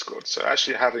the Discord. So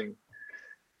actually having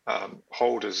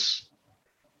holders,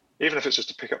 even if it's just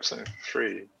to pick up something for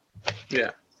free,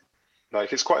 Yeah.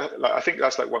 like it's quite like I think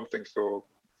that's like one thing for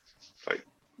like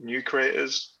new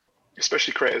creators,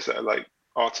 especially creators that are like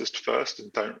artist first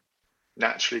and don't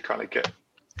naturally kind of get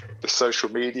the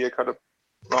social media kind of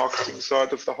marketing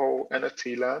side of the whole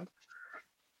NFT land.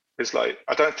 Is like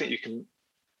I don't think you can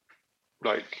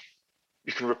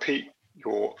repeat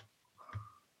your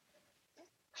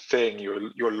thing,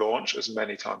 your launch as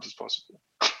many times as possible.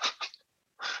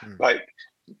 Like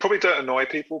probably don't annoy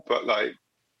people, but like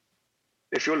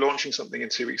if you're launching something in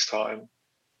 2 weeks' time,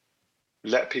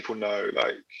 let people know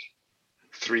like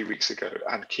 3 weeks ago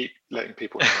and keep letting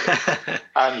people know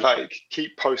and like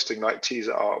keep posting like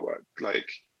teaser artwork, like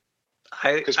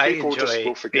because I people just will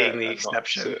enjoy forget being the and not see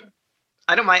exception. it.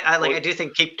 I don't mind. Or, I do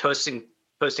think keep posting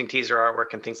teaser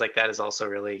artwork and things like that is also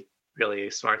really really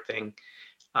a smart thing.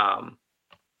 Um,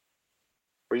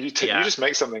 or you yeah. just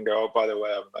make something go, oh, by the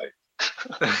way, I'm like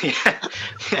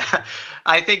yeah.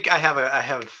 I think I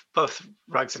have both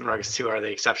Rugs and Rugs 2 are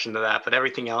the exception to that, but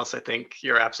everything else I think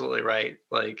you're absolutely right.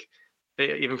 Like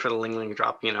even for the Ling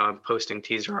drop, I'm posting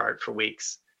teaser art for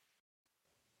weeks.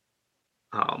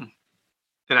 And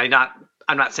I'm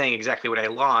not saying exactly what I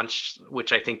launched,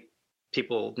 which I think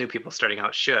new people starting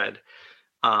out should.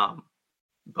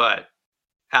 But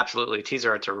absolutely,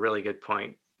 teaser art's a really good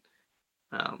point.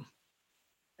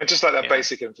 and just like that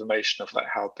basic information of like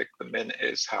how big the mint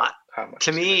is, how much.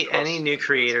 To me, any new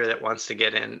creator that wants to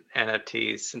get in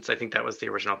NFTs, since I think that was the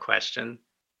original question,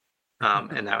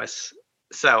 and that was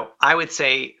so, I would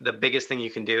say the biggest thing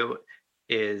you can do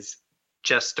is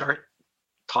just start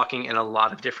talking in a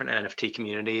lot of different NFT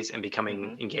communities and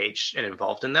becoming engaged and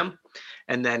involved in them.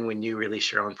 And then when you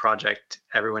release your own project,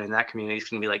 everyone in that community is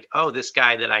going to be like, oh, this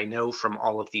guy that I know from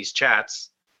all of these chats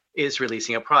is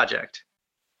releasing a project.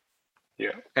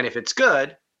 Yeah. And if it's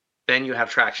good, then you have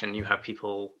traction. You have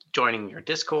people joining your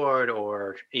Discord,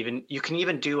 or even you can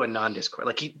even do a non-Discord.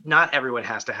 Like not everyone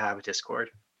has to have a Discord.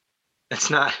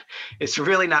 It's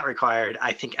really not required.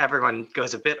 I think everyone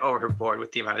goes a bit overboard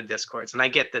with the amount of Discords. And I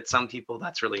get that some people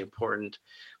that's really important.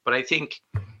 But I think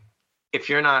if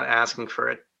you're not asking for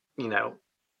it,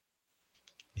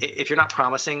 if you're not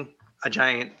promising a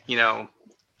giant,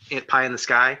 pie in the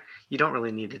sky, you don't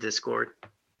really need a Discord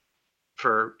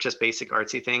for just basic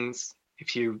artsy things.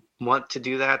 If you want to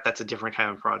do that, that's a different kind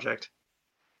of project.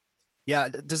 Yeah.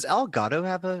 Does M.N.G.O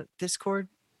have a Discord?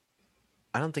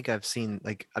 I don't think I've seen,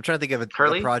 like, I'm trying to think of a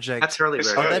project. That's Hurley.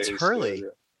 Oh, that's Hurley.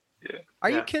 Yeah. Are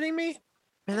you kidding me?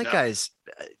 Man, that guy's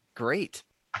great.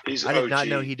 I did not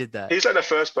know he did that. He's like the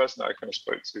first person that I kind of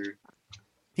spoke to.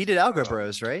 He did M.N.G.O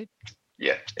Bros, right?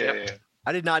 Yeah.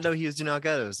 I did not know he was doing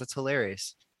M.N.G.O's. That's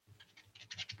hilarious.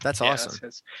 That's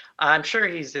awesome. I'm sure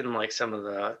he's in like some of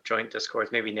the joint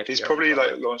Discords, maybe Nifty. He's probably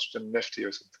like launched in Nifty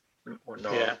or something. Or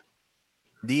no.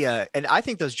 Yeah. And I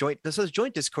think those joint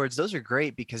Discords, those are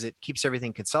great because it keeps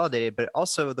everything consolidated, but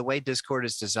also the way Discord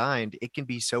is designed, it can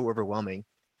be so overwhelming.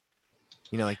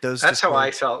 Like those. That's how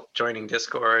I felt joining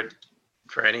Discord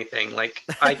for anything. Like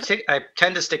I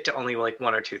tend to stick to only like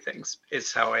one or two things.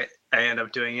 Is how I end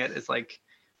up doing it. It's like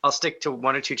I'll stick to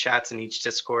one or two chats in each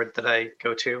Discord that I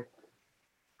go to.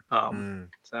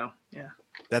 So yeah.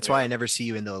 That's why I never see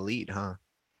you in the elite, huh?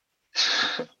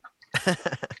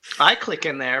 I click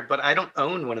in there, but I don't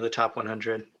own one of the top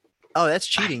 100. Oh, that's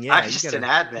cheating. Yeah, I'm just an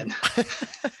admin.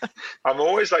 I'm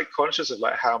always like conscious of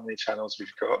like how many channels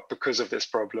we've got because of this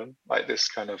problem, like this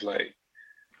kind of like.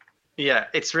 Yeah,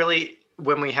 it's really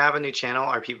when we have a new channel,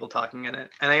 are people talking in it?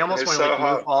 And I almost want to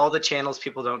move all the channels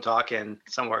people don't talk in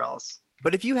somewhere else.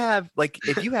 But if you have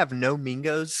no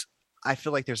M.N.G.Os, I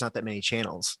feel like there's not that many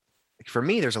channels. Like for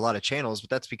me, there's a lot of channels, but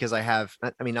that's because I have,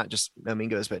 not just no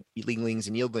M.N.G.Os, but Linglings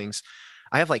and Yieldlings.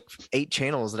 I have like 8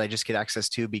 channels that I just get access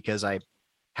to because I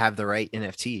have the right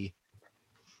NFT.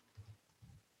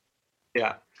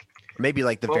 Yeah. Maybe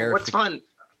like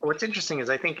what's interesting is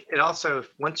I think it also,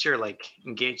 once you're like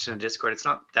engaged in a Discord, it's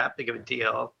not that big of a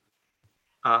deal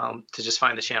to just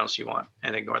find the channels you want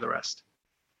and ignore the rest.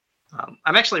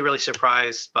 I'm actually really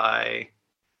surprised by,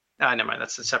 never mind,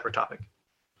 that's a separate topic.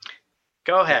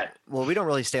 Go ahead. Well, we don't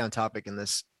really stay on topic in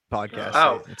this podcast.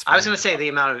 Oh, It's I was fine. going to say the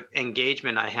amount of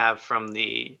engagement I have from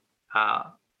the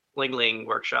Ling Ling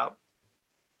workshop.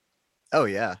 Oh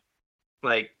yeah.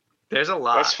 Like, there's a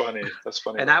lot. That's funny.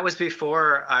 And that was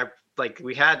before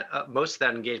we had most of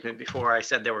that engagement before I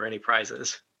said there were any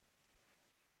prizes.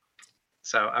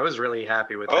 So I was really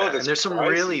happy with that. And there's some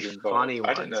really funny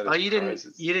ones. I didn't know Oh, you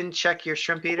prizes. didn't check your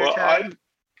shrimp eater tag?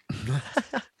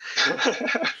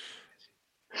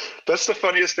 That's the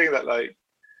funniest thing that, like,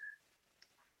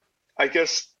 I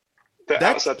guess the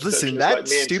outside perception is like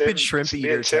stupid shrimp me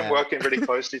eater and Tim tag. working really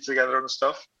closely together on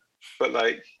stuff. But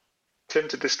like, Tim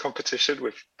did this competition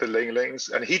with the Ling Lings,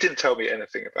 and he didn't tell me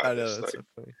anything about this. That's like, so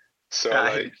funny. So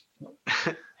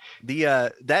like,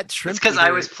 that shrimp. It's because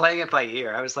I was playing it by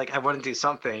ear. I was like, I want to do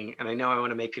something, and I know I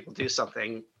want to make people do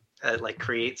something, like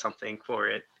create something for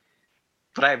it,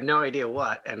 but I have no idea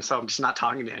what, and so I'm just not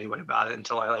talking to anyone about it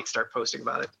until I like start posting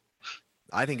about it.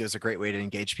 I think it was a great way to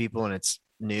engage people, and it's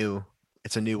new.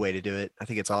 It's a new way to do it. I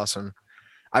think it's awesome.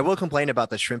 I will complain about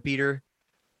the shrimp eater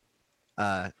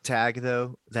tag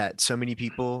though, that so many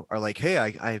people are like, hey,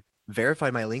 I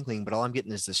verified my Linkling, but all I'm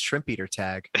getting is this shrimp eater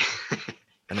tag.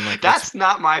 And I'm like, that's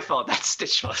not my fault. That's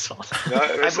Stitchbot's fault. No,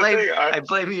 I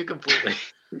blame you completely.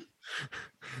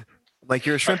 Like,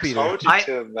 you're a shrimp eater. Told you,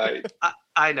 Tim, like,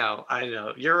 I know.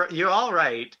 You're all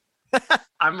right.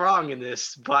 I'm wrong in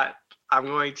this, but I'm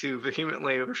going to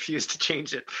vehemently refuse to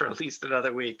change it for at least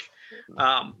another week.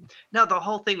 No, the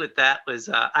whole thing with that was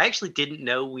I actually didn't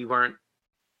know we weren't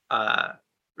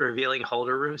revealing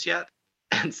holder rooms yet,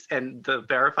 and the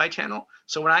verify channel.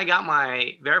 So when I got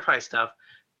my verify stuff,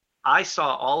 I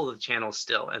saw all of the channels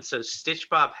still, and so Stitch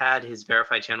Bob had his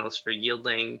verify channels for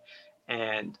Yieldling,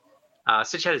 and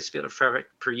Stitch had his for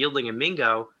Yieldling and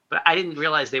M.N.G.O, but I didn't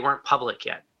realize they weren't public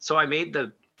yet. So I made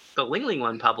the Ling Ling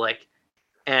one public,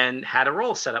 and had a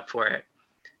role set up for it.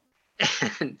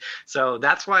 And so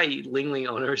that's why Ling Ling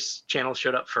owners channel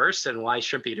showed up first, and why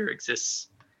Shrimp Eater exists.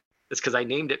 It's because I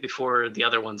named it before the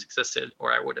other ones existed,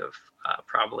 or I would have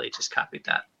probably just copied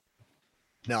that.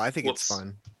 No, I think it's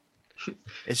fun.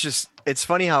 It's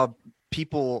funny how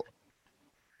people,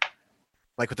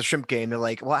 like with the shrimp game, they're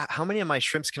like, well, how many of my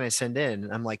shrimps can I send in?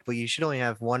 And I'm like, well, you should only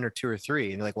have 1 or 2 or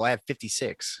 3. And they're like, well, I have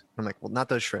 56. I'm like, well, not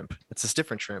those shrimp. It's this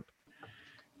different shrimp.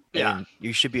 Yeah. And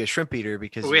you should be a shrimp eater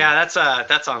because. Well, yeah, that's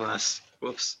on us.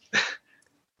 Whoops.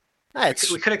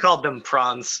 We could have called them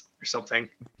prawns or something.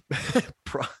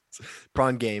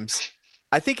 prawn games.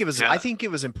 I think it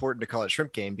was important to call it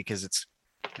shrimp game because if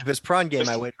it was prawn game,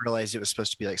 I wouldn't realize it was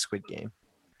supposed to be like squid game.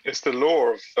 It's the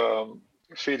law of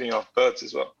feeding off birds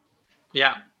as well.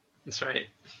 Yeah, that's right.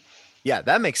 Yeah,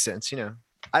 that makes sense.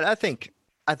 I think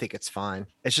it's fine.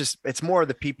 It's more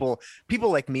the people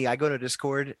like me. I go to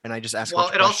Discord and I just ask. Well,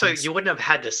 it also, you wouldn't have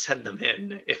had to send them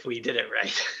in if we did it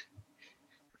right.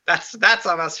 That's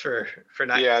on us for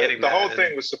not getting the that whole in.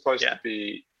 thing was supposed to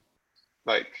be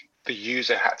like the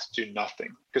user had to do nothing,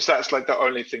 because that's like the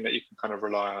only thing that you can kind of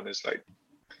rely on is like,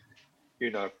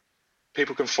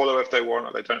 people can follow if they want,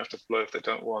 or they don't have to follow if they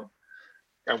don't want.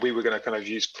 And we were going to kind of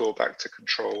use clawback to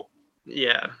control.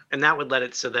 Yeah, and that would let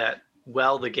it so that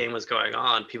while the game was going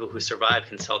on, people who survive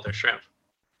can sell their shrimp.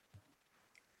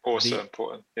 Also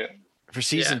important, yeah. For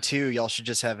season 2, y'all should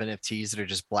just have NFTs that are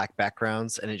just black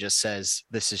backgrounds, and it just says,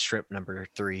 "This is shrimp number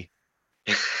 3."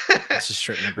 This is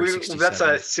shrimp number 67. That's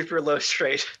a super low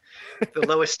trait. The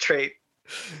lowest trait.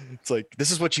 It's like, this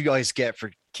is what you guys get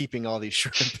for keeping all these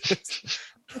shrimp.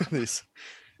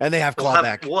 And they have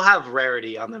clawback. We'll have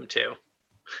rarity on them too.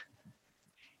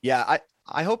 Yeah,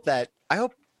 I hope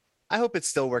it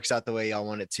still works out the way y'all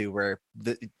want it to, where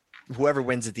whoever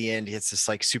wins at the end gets this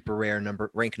like super rare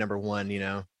rank number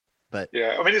 1, But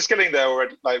yeah, I mean, it's getting there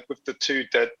already. Like with the 2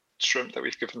 dead shrimp that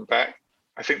we've given back,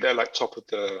 I think they're like top of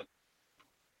the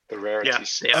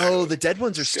rarities. Yeah, oh, the dead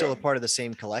ones are still a part of the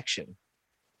same collection.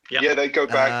 Yeah, they go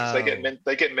back because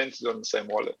they get minted on the same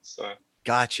wallet. So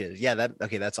gotcha. Yeah,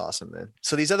 that's awesome then.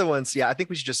 So these other ones, I think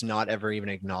we should just not ever even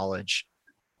acknowledge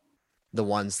the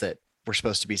ones that were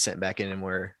supposed to be sent back in, and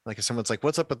where like if someone's like,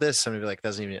 "What's up with this?" Somebody be like, I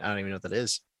don't even know what that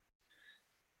is.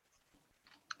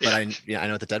 But I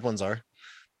know what the dead ones are.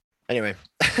 Anyway,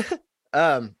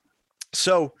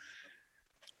 so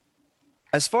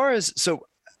as far as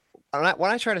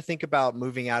when I try to think about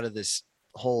moving out of this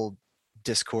whole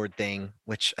Discord thing,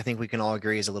 which I think we can all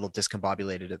agree is a little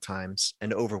discombobulated at times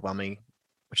and overwhelming,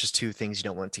 which is 2 things you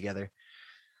don't want together.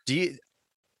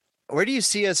 Where do you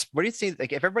see us? What do you think?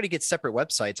 Like, if everybody gets separate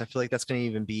websites, I feel like that's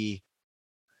going to be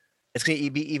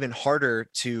even harder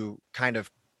to kind of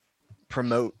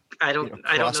promote. I don't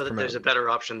know that there's a better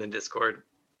option than Discord.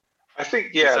 I think,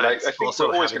 I think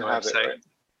we're always going to have it. Right?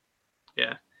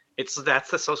 Yeah. that's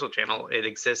the social channel. It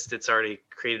exists. It's already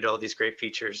created all these great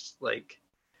features. Like,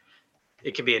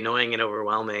 it can be annoying and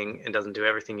overwhelming and doesn't do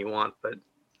everything you want, but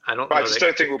I don't But I know just that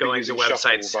don't think we'll be going to using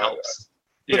shuffle. websites helps.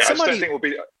 Yeah, But I just somebody- don't think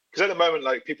we'll be, because at the moment,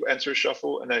 like people enter a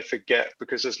shuffle and they forget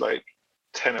because there's like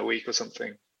 10 a week or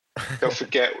something. They'll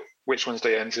forget which ones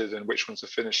they entered and which ones are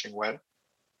finishing when.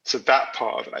 So that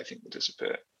part of it, I think, will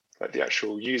disappear. Like the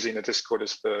actual using the Discord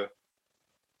as the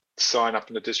sign up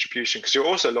and the distribution, because you're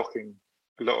also locking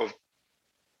a lot of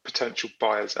potential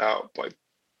buyers out by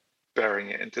burying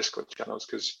it in Discord channels,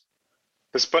 because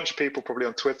there's a bunch of people probably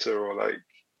on Twitter or like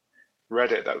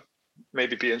Reddit that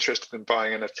maybe be interested in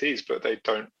buying NFTs, but they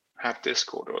don't have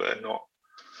Discord, or they're not.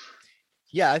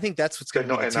 Yeah, I think that's what's going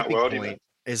They're to be not the in that tipping world point even.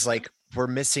 is like we're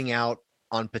missing out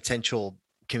on potential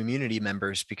community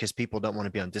members because people don't want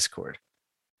to be on Discord,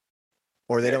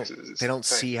 or they Yeah, don't 'cause it's they don't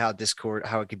insane. see how Discord,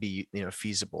 how it could be, you know,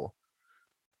 feasible.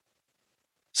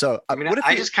 So I mean, what if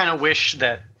I we, just kind of wish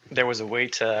that there was a way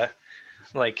to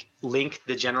like link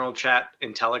the general chat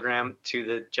in Telegram to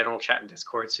the general chat in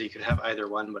Discord, so you could have either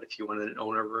one. But if you wanted an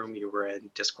owner room, you were in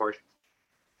Discord.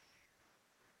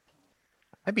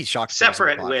 I'd be shocked. if there wasn't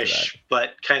a Separate bot for that. wish,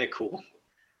 but kind of cool.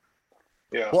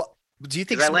 Yeah. Well, do you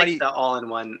think Because I somebody? like the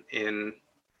all-in-one in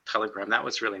Telegram. That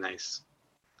was really nice.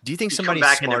 Do you think You come somebody's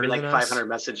back and there'd smarter be like than 500 us?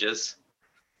 messages.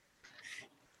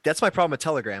 That's my problem with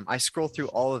Telegram. I scroll through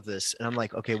all of this and I'm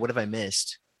like, okay, what have I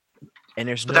missed? And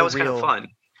there's But no that was real. kind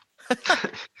of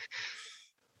fun.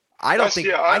 I don't think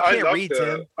I can't love read,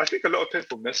 Tim. I think a lot of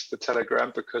people missed the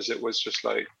Telegram because it was just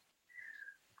like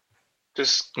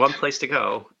just One place to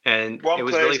go, and one it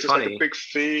was place, really just funny. like a big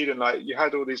feed, and like you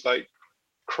had all these like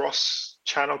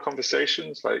cross-channel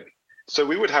conversations. Like, so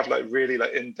we would have like really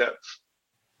like in-depth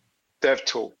dev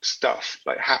talk stuff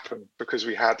like happen because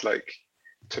we had like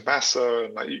Tommaso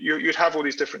and like you'd have all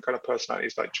these different kind of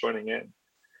personalities like joining in,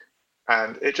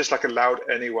 and it just like allowed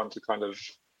anyone to kind of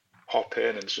hop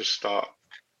in and just start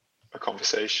a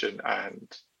conversation, and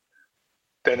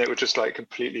then it would just like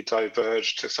completely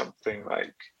diverge to something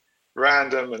like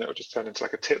random, and it would just turn into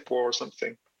like a tip war or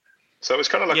something. So it was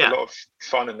kind of like Yeah. a lot of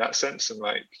fun in that sense, and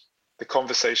like the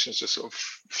conversations just sort of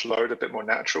flowed a bit more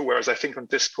natural. Whereas I think on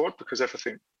Discord, because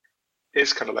everything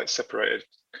is kind of like separated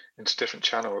into different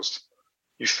channels,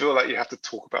 you feel like you have to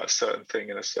talk about a certain thing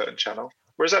in a certain channel.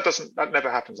 Whereas that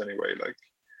never happens anyway. Like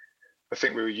I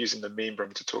think we were using the meme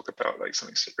room to talk about like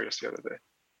something serious the other day.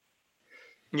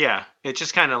 Yeah, it's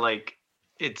just kind of like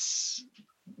it's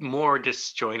more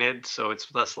disjointed, so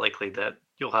it's less likely that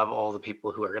you'll have all the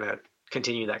people who are going to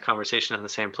continue that conversation in the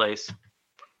same place.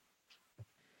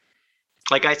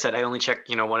 Like I said, I only check,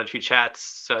 one or two chats.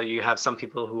 So you have some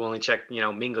people who only check,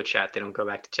 M.N.G.O chat. They don't go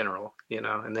back to general,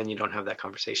 and then you don't have that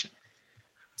conversation.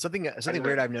 Something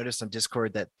weird I've noticed on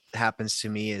Discord that happens to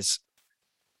me is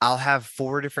I'll have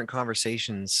 4 different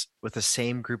conversations with the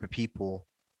same group of people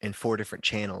in 4 different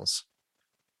channels.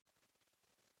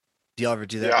 Do y'all ever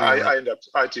do that? Yeah,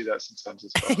 I do that sometimes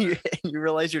as well. you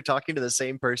realize you're talking to the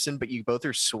same person, but you both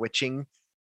are switching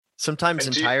sometimes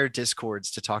entire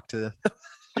Discords to talk to them.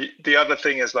 The other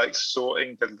thing is like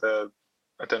sorting the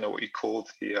I don't know what you call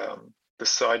the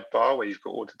sidebar where you've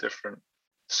got all the different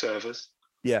servers.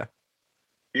 Yeah.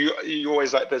 You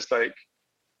always like there's like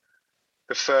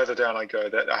the further down I go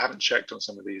that I haven't checked on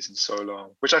some of these in so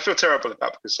long, which I feel terrible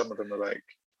about because some of them are like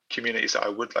communities that I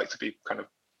would like to be kind of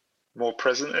more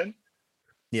present in.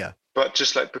 Yeah. But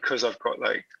just like because I've got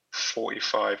like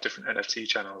 45 different NFT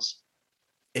channels.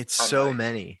 It's so like,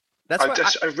 many. That's why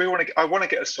I really want to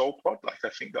get a soul pod. Like I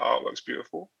think the artwork's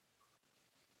beautiful.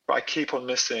 But I keep on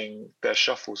missing their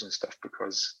shuffles and stuff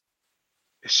because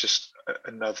it's just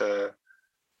another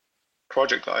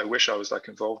project that I wish I was like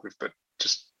involved with, but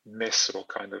just miss or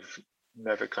kind of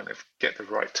never kind of get the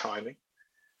right timing.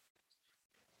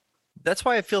 That's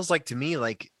why it feels like to me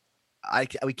like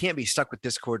we can't be stuck with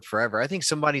Discord forever. I think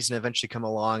somebody's gonna eventually come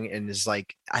along and is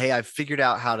like, hey, I've figured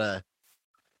out how to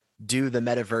do the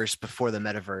metaverse before the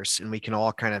metaverse, and we can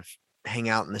all kind of hang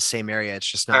out in the same area. It's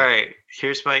just not. All right,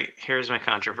 here's my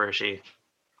controversy.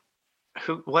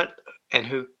 Who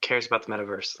cares about the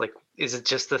metaverse? Like, is it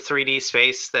just the 3D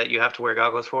space that you have to wear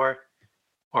goggles for,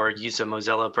 or use a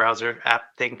Mozilla browser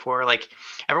app thing for? Like,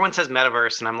 everyone says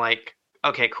metaverse, and I'm like,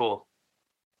 okay, cool,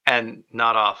 and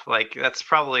not off. Like, that's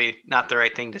probably not the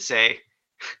right thing to say.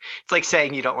 It's like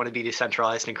saying you don't want to be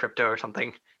decentralized in crypto or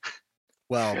something.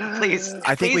 Well, Please,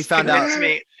 I think we please found out. convince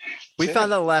me. We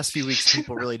found out the last few weeks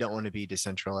people really don't want to be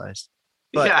decentralized.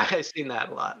 But Yeah, I've seen that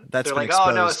a lot. That's They're been like,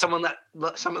 oh no,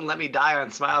 exposed. someone let me die on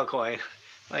Smilecoin.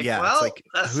 Like, yeah, well, it's like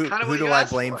that's who kind of what do you I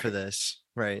asked blame for this?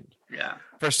 Right. Yeah.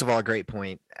 First of all, great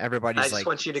point. I Everybody's just like,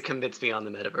 want you to convince me on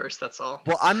the metaverse. That's all.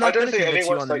 well, I'm I not don't going to think convince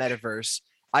you on anyone's the like metaverse.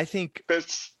 I think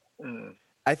there's. Mm,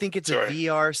 it's a sorry.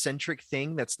 VR centric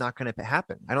thing that's not going to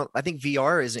happen. I think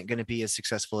VR isn't going to be as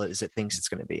successful as it thinks it's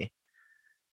going to be.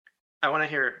 I want to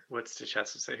hear what Stitch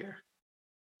has to say here.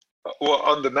 Well,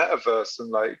 on the metaverse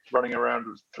and like running around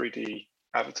with 3D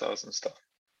avatars and stuff.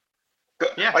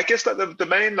 Yeah. I guess that the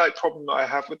main like problem that I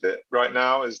have with it right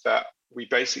now is that we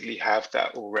basically have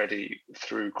that already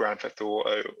through Grand Theft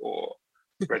Auto or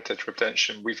Red Dead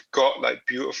Redemption. We've got like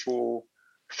beautiful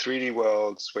 3D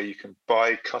worlds where you can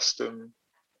buy custom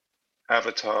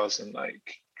avatars and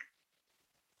like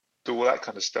do all that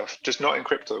kind of stuff. Just not in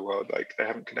crypto world. Like they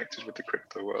haven't connected with the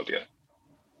crypto world yet.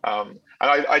 And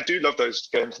I do love those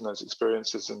games and those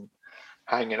experiences and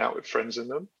hanging out with friends in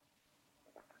them.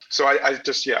 So I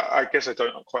just I guess I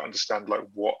don't quite understand like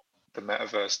what the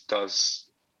metaverse does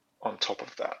on top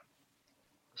of that.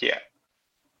 Yeah,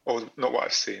 or not what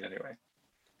I've seen anyway.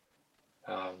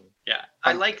 Yeah,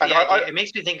 I like the idea. It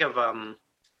makes me think of Go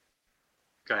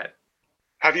ahead.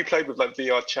 Have you played with like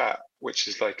VR chat, which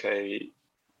is like a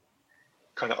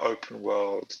kind of open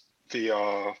world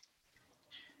VR?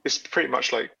 It's pretty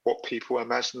much like what people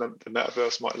imagine the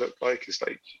metaverse might look like. It's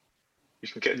like you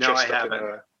can get dressed up in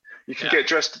a. You can get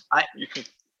dressed. You can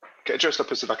get dressed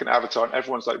up as like an avatar, and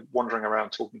everyone's like wandering around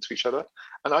talking to each other.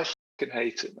 And I fucking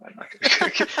hate it,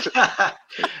 man.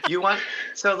 You want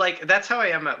so like that's how I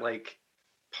am at like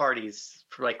parties,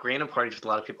 for like random parties with a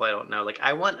lot of people I don't know. Like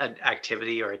I want an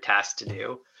activity or a task to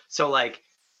do. So like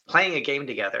playing a game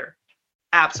together,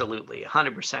 absolutely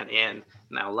 100% in,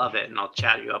 and I'll love it, and I'll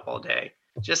chat you up all day.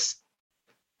 Just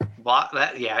what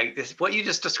that what you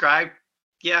just described.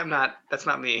 Yeah, that's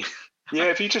not me. Yeah,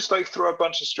 if you just like throw a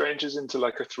bunch of strangers into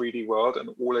like a 3D world and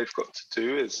all they've got to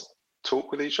do is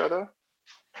talk with each other,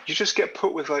 you just get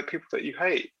put with like people that you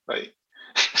hate. Like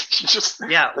you just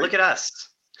look at us.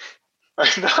 I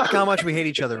know. Look how much we hate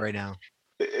each other right now.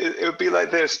 It would be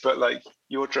like this, but like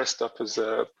you're dressed up as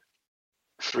a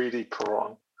 3D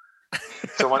prawn.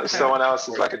 Someone else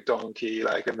is like a donkey,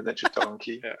 like a miniature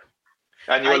donkey. Yeah.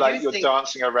 And you're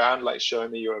dancing around, like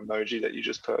showing me your emoji that you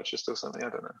just purchased or something. I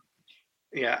don't know.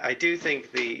 Yeah, I do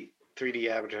think the 3D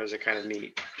avatars are kind of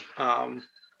neat. Well,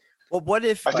 what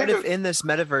if in this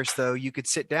metaverse though you could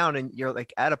sit down and you're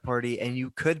like at a party and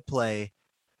you could play,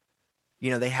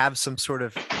 they have some sort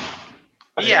of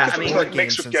I mean like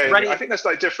mix of gaming. I think that's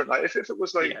like different. Like if it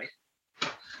was like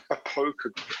a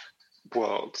poker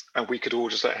world and we could all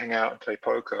just like hang out and play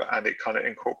poker and it kind of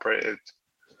incorporated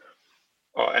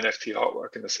our NFT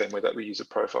artwork in the same way that we use a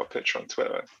profile picture on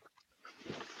Twitter.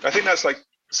 I think that's like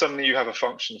suddenly you have a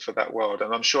function for that world,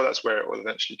 and I'm sure that's where it will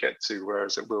eventually get to,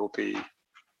 whereas it will be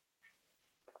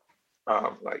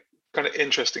like kind of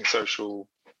interesting social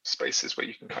spaces where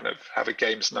you can kind of have a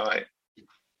games night.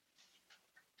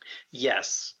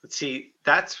 Yes. See,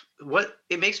 that's what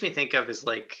it makes me think of is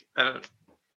like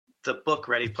the book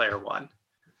Ready Player One,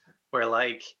 where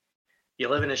like you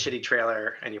live in a shitty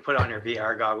trailer and you put on your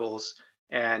VR goggles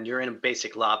and you're in a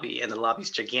basic lobby and the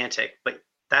lobby's gigantic, but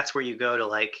that's where you go to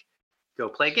like go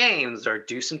play games or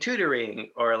do some tutoring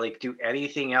or like do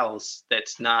anything else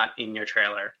that's not in your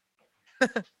trailer.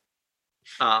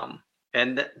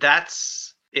 And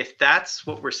if that's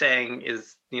what we're saying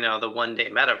is, the one day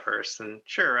metaverse, then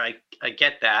sure, I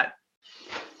get that.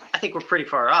 I think we're pretty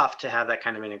far off to have that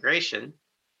kind of integration,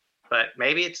 but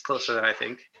maybe it's closer than I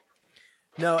think.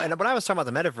 No, and when I was talking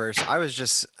about the metaverse, I was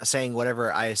just saying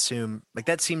whatever I assume, like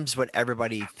that seems what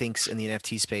everybody thinks in the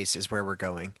NFT space is where we're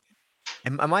going.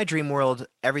 In my dream world,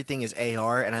 everything is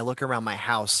AR, and I look around my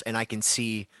house and I can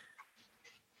see,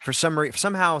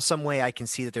 somehow, some way, I can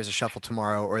see that there's a shuffle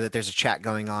tomorrow, or that there's a chat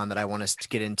going on that I want us to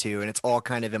get into, and it's all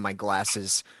kind of in my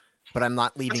glasses, but I'm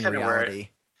not leaving reality.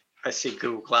 I see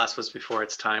Google Glass was before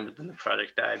its time, but then the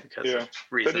project died because of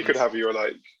reasons. Then you could have your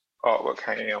like artwork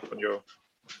hanging up on your.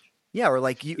 Yeah, or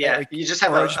like you. Yeah, you just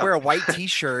have just wear a white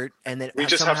T-shirt and then we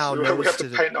have to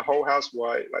paint the whole house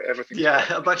white, like everything. Yeah,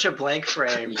 white. A bunch of blank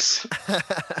frames.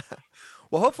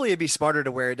 Well, hopefully it'd be smarter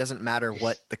to where it doesn't matter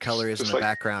what the color is in the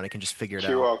background; it can just figure it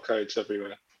out. QR codes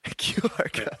everywhere.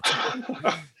 QR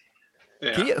code.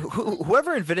 Yeah.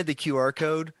 Whoever invented the QR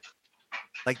code,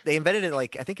 like they invented it,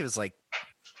 like I think it was like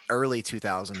early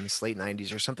 2000s, late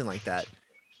 90s, or something like that.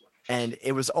 And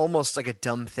it was almost like a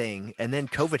dumb thing. And then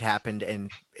COVID happened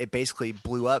and it basically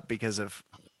blew up because of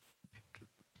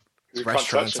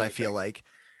restaurants, I feel like.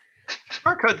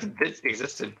 QR codes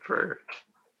existed for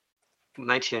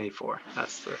 1994.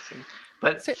 That's the thing.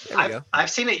 But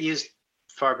I've seen it used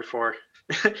far before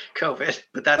COVID,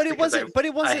 but that's But it because wasn't. But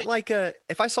it wasn't I like a.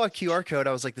 If I saw a QR code,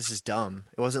 I was like, "This is dumb."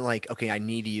 It wasn't like, "Okay, I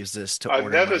need to use this to I've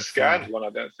order never my scanned food." one, I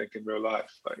don't think, in real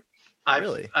life. Like, I've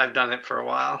Really? I've done it for a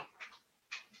while.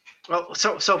 Well,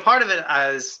 so part of it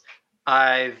is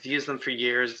I've used them for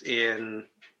years in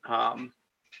um,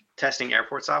 testing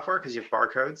airport software because you have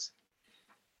barcodes,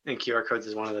 and QR codes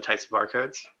is one of the types of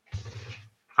barcodes,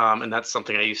 and that's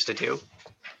something I used to do.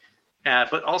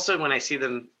 But also when I see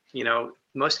them,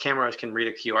 most cameras can read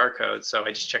a QR code, so I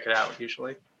just check it out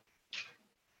usually.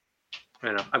 I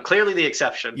don't know. I'm clearly the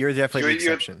exception. You're definitely the You're-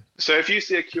 you're- exception. so if you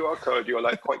see a QR code, you're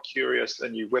like quite curious,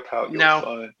 and you whip out your No.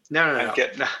 phone No, and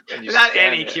get no. and you Not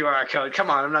scan any it. QR code.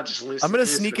 Come on, I'm not just loose. I'm gonna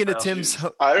loose sneak with into those. Tim's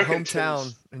I reckon hometown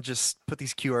Tim's- and just put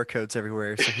these QR codes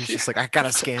everywhere. So he's just like, "I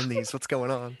gotta scan these. What's going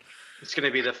on?" It's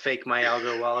gonna be the fake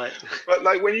My.Algo wallet. But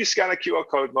like when you scan a QR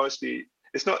code, mostly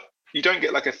it's not. You don't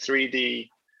get like a 3D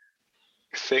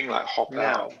thing like hop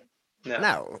out.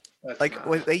 No, that's like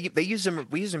not. they use them.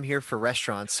 We use them here for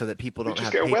restaurants so that people You don't just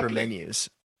have get a web paper link. menus,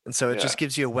 and so it just Yeah.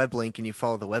 gives you a web link and you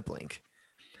follow the web link.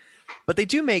 But they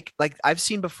do make, like, I've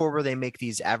seen before where they make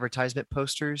these advertisement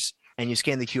posters and you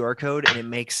scan the QR code and it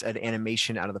makes an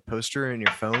animation out of the poster in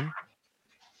your phone.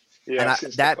 Yeah, And I've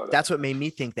seen stuff like that's what made me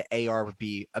think that AR would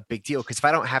be a big deal. Because if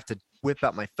I don't have to whip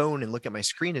out my phone and look at my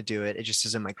screen to do it, it just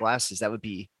is in my glasses. That would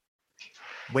be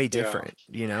way different,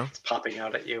 It's popping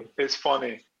out at you. It's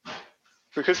funny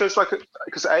because there's like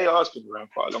because AR's been around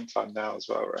quite a long time now as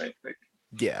well, right? Like,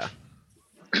 Yeah.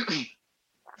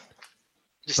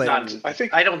 Just But- not.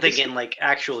 I don't think it's- in like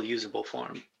actual usable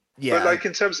form. Yeah. But like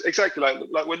in terms, exactly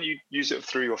like when you use it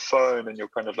through your phone and you're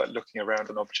kind of like looking around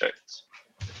an object,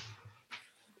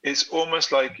 it's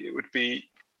almost like it would be.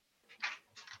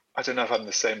 I don't know if I'm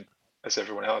the same as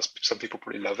everyone else, but some people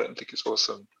probably love it and think it's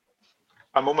awesome.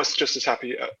 I'm almost just as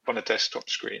happy on a desktop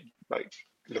screen, like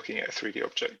looking at a 3D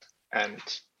object and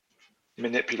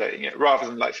manipulating it rather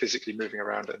than like physically moving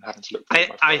around and having to look. through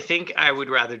my I phone. think I would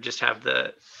rather just have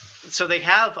so they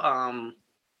have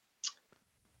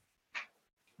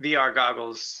VR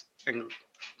goggles and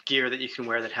gear that you can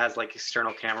wear that has like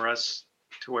external cameras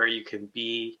to where you can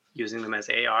be using them as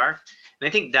AR. And I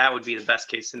think that would be the best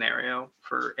case scenario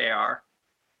for AR.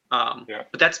 Yeah.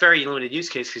 But that's very limited use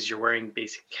case because you're wearing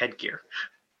basic headgear.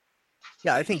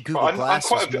 Yeah, I think But Google I'm Glass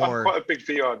quite is I'm more. quite a big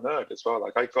VR nerd as well.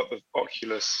 Like I got the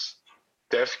Oculus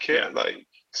dev kit Yeah. like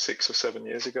 6 or 7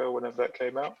 years ago, whenever that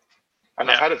came out, and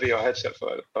Yeah. I've had a VR headset for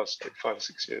like the past like 5 or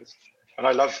 6 years, and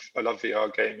I love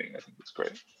VR gaming. I think it's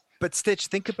great. But Stitch,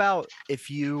 think about if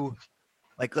you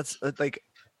like.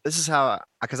 This is how,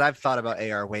 because I've thought about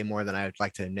AR way more than I would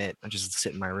like to admit. I just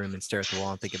sit in my room and stare at the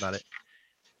wall and think about it.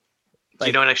 You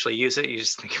Like- don't actually use it; you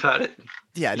just think about it.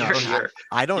 Yeah, no,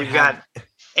 I don't You've have. got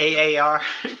AAR.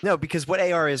 No, because what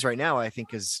AR is right now, I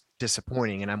think, is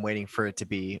disappointing, and I'm waiting for it to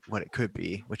be what it could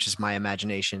be, which is my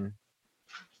imagination.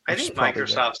 I Which is think probably what-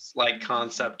 Microsoft's like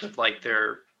concept of like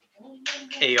their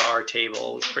AR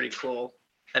table is pretty cool.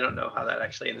 I don't know how that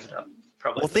actually ended up.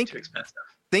 Probably Well, way think- too expensive.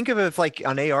 Think of it if, like,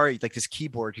 on AR, like this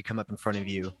keyboard could come up in front of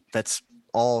you. That's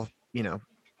all,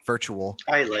 virtual.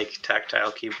 I like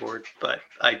tactile keyboard, but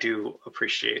I do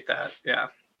appreciate that. Yeah.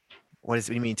 What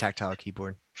do you mean tactile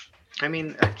keyboard? I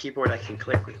mean, a keyboard I can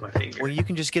click with my finger. Well, you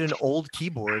can just get an old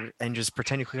keyboard and just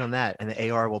pretend you click on that, and the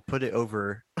AR will put it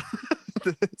over.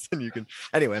 And you can.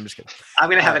 Anyway, I'm just kidding. I'm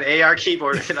gonna have an AR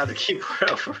keyboard with another keyboard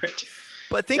over it.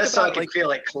 But think Just so I about, can like, feel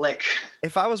it click.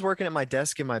 if I was working at my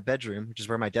desk in my bedroom, which is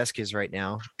where my desk is right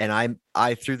now, and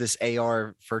I through this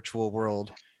AR virtual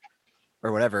world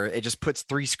or whatever, it just puts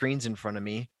 3 screens in front of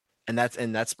me, and that's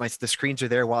the screens are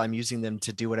there while I'm using them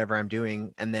to do whatever I'm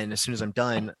doing, and then as soon as I'm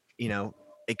done,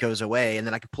 it goes away, and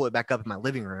then I can pull it back up in my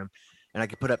living room, and I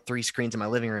can put up 3 screens in my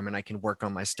living room, and I can work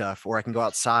on my stuff, or I can go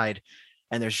outside,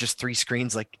 and there's just 3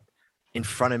 screens like in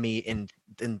front of me in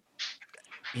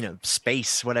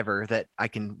space, whatever, that I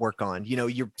can work on.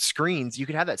 Your screens, you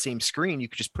could have that same screen, you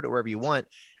could just put it wherever you want,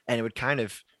 and it would kind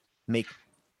of make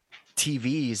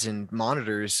TVs and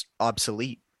monitors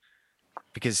obsolete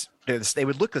because they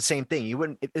would look the same thing. You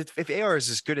wouldn't, if AR is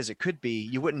as good as it could be,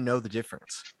 you wouldn't know the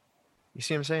difference. You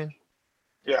see what I'm saying?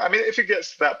 Yeah, I mean, if it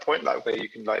gets to that point, like where you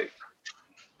can like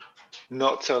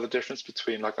not tell the difference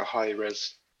between like a high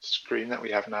res screen that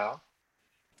we have now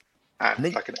and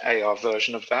then- like an AR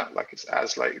version of that, like it's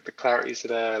as like the clarity's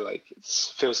there, like it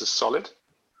feels as solid.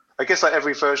 I guess like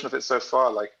every version of it so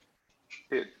far, like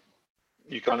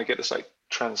you kind of get this like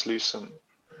translucent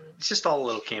It's just all a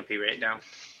little campy right now.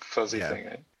 fuzzy Yeah. thing.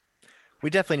 Eh? We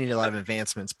definitely need a lot of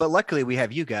advancements, but luckily we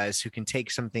have you guys who can take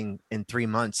something in 3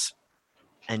 months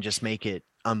and just make it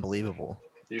unbelievable.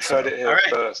 You've So- heard it here All right.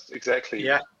 first, exactly.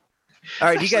 Yeah. All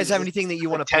right, do you guys Actually, have anything that you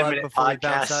want to a plug 10-minute before we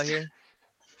bounce podcast. out here?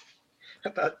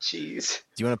 About cheese.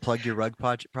 Do you want to plug your rug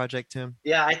project, Tim?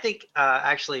 Yeah, I think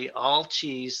actually all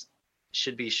cheese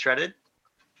should be shredded,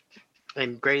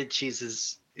 and grated cheese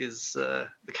is the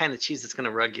kind of cheese that's going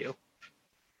to rug you.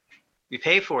 You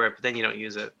pay for it, but then you don't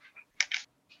use it.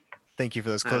 Thank you for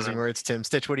those I don't closing know. words, Tim.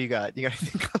 Stitch, what do you got? You got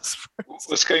anything close words?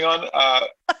 What's going on?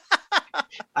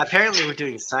 Apparently, we're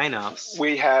doing sign-offs.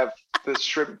 We have the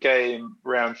Shrimp Game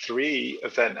Round 3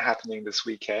 event happening this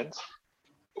weekend.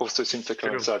 Also seems to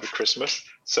coincide with Christmas.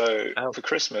 So for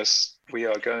Christmas, we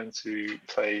are going to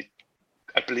play,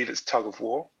 I believe it's Tug of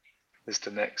War is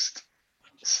the next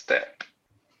step.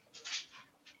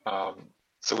 So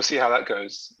we'll see how that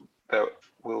goes. There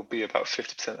will be about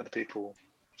 50% of the people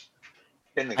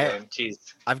in the game. Cheese.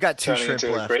 I've got 2 turning shrimp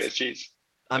into left. grated cheese.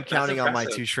 I'm counting on my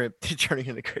impressive. 2 shrimp turning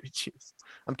into grated cheese.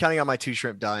 I'm counting on my 2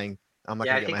 shrimp dying. I'm not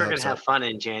Yeah, gonna I think get we're my going hopes to have up. fun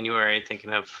in January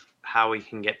thinking of how we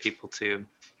can get people to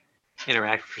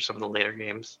interact for some of the later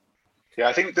games. Yeah,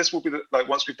 I think this will be like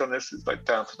once we've done this, it's like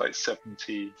down to like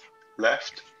 70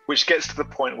 left, which gets to the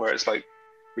point where it's like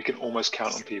we can almost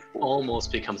count on people.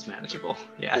 Almost becomes manageable.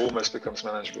 Yeah. Almost becomes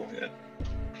manageable. Yeah.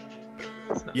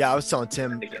 Yeah, I was telling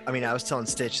Tim. I was telling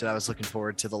Stitch that I was looking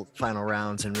forward to the final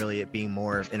rounds and really it being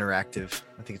more interactive.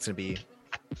 I think it's gonna be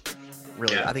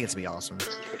really. Yeah. I think it's gonna be awesome.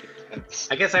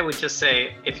 I guess I would just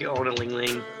say if you own a Ling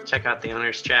Ling, check out the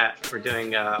owner's chat. We're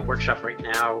doing a workshop right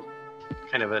now,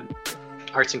 kind of an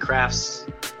arts and crafts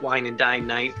wine and dine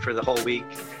night for the whole week.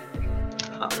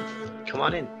 Come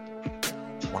on in.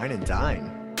 Wine and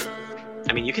dine.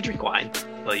 I mean, you can drink wine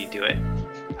while you do it.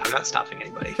 I'm not stopping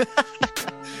anybody.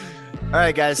 All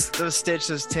right, guys. That was Stitch.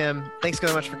 That was Tim. Thanks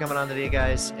so much for coming on today,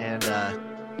 guys, and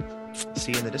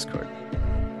see you in the Discord.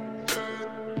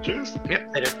 Cheers.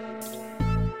 Yep,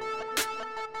 later.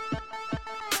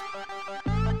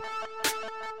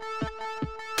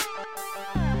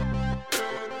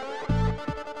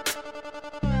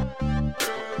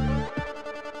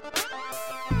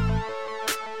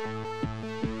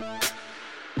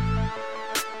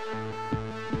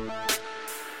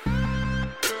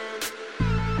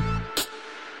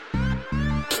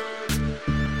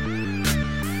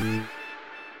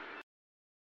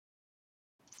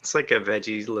 It's like a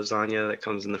veggie lasagna that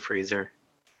comes in the freezer.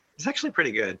 It's actually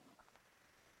pretty good.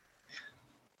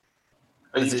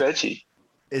 Are Is you it- veggie?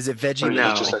 Is it veggie? Or are you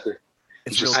No. just like a,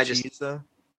 It's just- real I just- cheese though.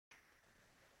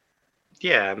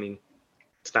 Yeah, I mean,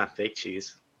 it's not fake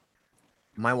cheese.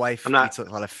 My wife I'm not- eats a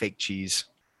lot of fake cheese.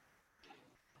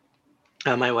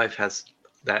 My wife has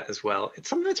that as well. It's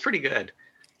something that's pretty good.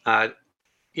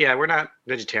 Yeah, we're not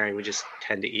vegetarian. We just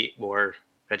tend to eat more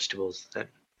vegetables than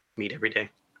meat every day.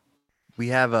 We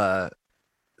have a.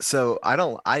 So I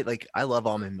love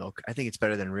almond milk. I think it's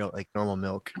better than real like normal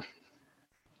milk.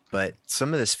 But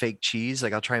some of this fake cheese,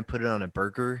 like I'll try and put it on a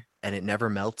burger and it never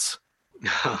melts.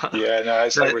 yeah, no,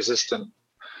 it's like But- resistant.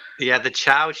 Yeah, the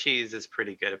chow cheese is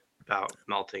pretty good about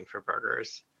melting for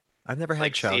burgers. I've never had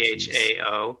Like chow cheese.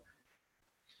 CHAO.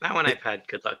 That one I've had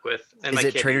good luck with. And Is my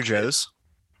it kid Trader eats it. Joe's?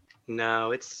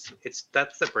 No, it's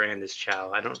that's the brand is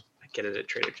Chow. I get it at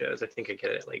Trader Joe's. I think I get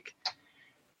it at like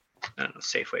I don't know,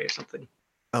 Safeway or something.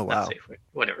 Oh wow. Not Safeway.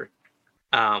 Whatever.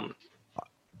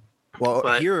 Well,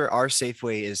 but- here our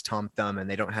Safeway is Tom Thumb, and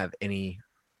they don't have any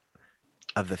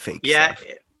of the fake Yeah, stuff.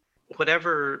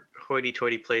 whatever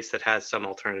hoity-toity place that has some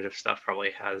alternative stuff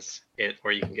probably has it,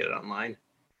 or you can get it online.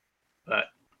 But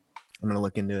I'm gonna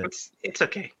look into it. it's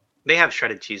okay. They have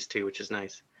shredded cheese too, which is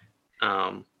nice.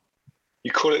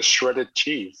 You call it shredded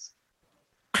cheese.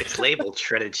 It's labeled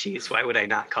shredded cheese. Why would I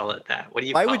not call it that? What do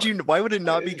you? Why call would it? you? Why would it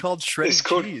not be called shredded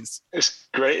called- cheese? It's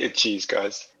grated cheese,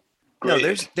 guys. No,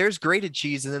 Grated. there's grated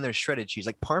cheese and then there's shredded cheese.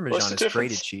 Like What's Parmesan the is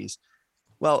grated difference? cheese.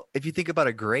 Well, if you think about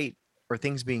a grate or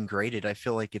things being grated, I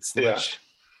feel like it's Yeah. much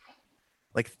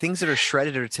like things that are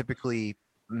shredded are typically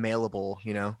malleable,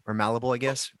 or malleable, I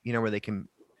guess, where they can.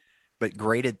 But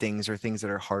grated things are things that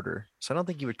are harder. So I don't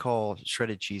think you would call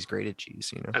shredded cheese grated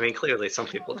cheese, I mean, clearly some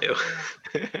people do.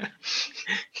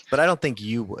 But I don't think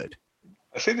you would.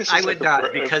 I think this is I like would a not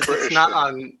Brit- a because British it's not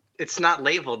thing. on. It's not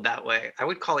labeled that way. I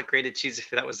would call it grated cheese if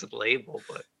that was the label,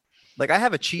 but Like I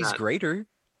have a cheese Not- grater.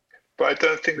 But I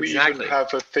don't think we Exactly. even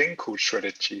have a thing called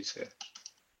shredded cheese here.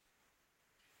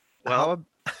 well,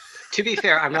 How- to be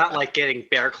fair, I'm not like getting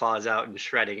bear claws out and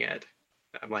shredding it.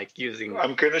 I'm like using.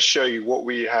 I'm going to show you what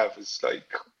we have is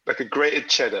like a grated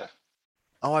cheddar.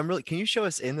 Oh, can you show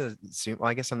us in the Zoom? Well,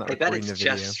 I guess I'm not I bet recording it's the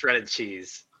video. just shredded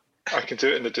cheese. I can do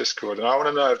it in the Discord, and I want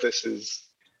to know if this is.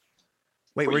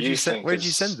 Wait, what where'd you you send? think Where'd you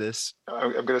is- send this?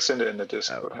 I'm going to send it in the Oh,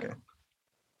 Discord. Hang okay. on.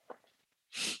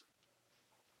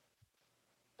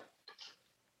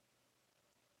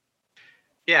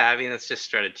 Yeah, I mean it's just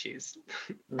shredded cheese.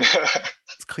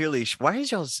 It's clearly why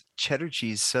is y'all's cheddar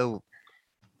cheese so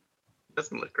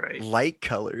Doesn't look right. light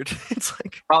colored? It's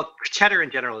like Well, cheddar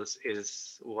in general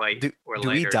is white do or do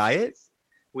we lighter dye it? cheese.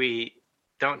 We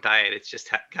don't dye it. It's just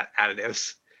got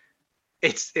additives.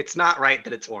 It's not right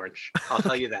that it's orange. I'll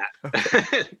tell you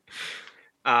that.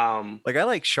 Like I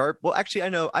like sharp. Well, actually, I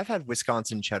know I've had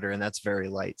Wisconsin cheddar, and that's very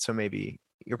light. So maybe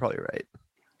you're probably right.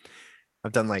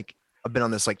 I've been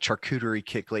on this like charcuterie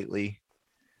kick lately,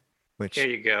 which Here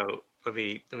you go. Let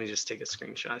me just take a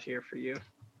screenshot here for you.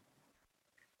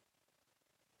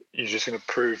 You're just gonna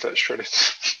prove that shredded.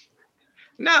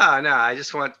 No, I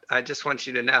just want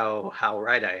you to know how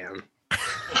right I am.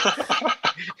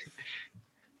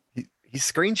 he's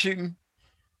screen shooting.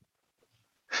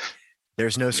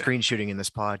 There's no screen shooting in this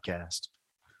podcast.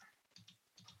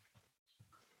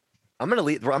 I'm gonna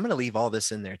leave all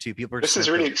this in there too. People are This just is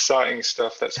really exciting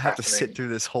stuff that's have to happening. sit through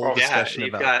this whole Oh, discussion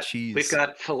We've about cheese. We've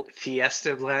got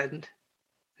Fiesta blend.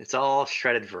 It's all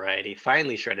shredded variety,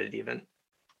 finely shredded even.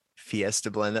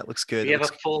 Fiesta blend. That looks good. We have a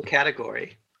full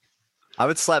category. I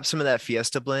would slap some of that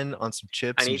Fiesta blend on some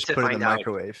chips and just put it in the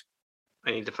microwave.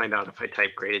 I need to find out if I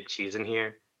type grated cheese in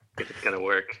here, if it's gonna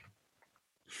work.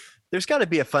 There's got to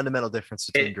be a fundamental difference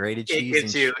between grated cheese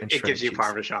and shredded It gives you cheese.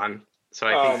 Parmesan. So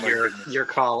I think your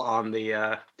call on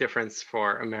the difference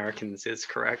for Americans is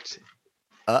correct.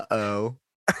 Uh-oh.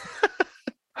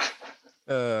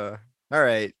 All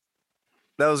right.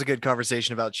 That was a good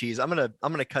conversation about cheese. I'm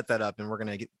gonna cut that up and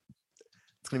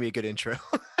it's gonna be a good intro.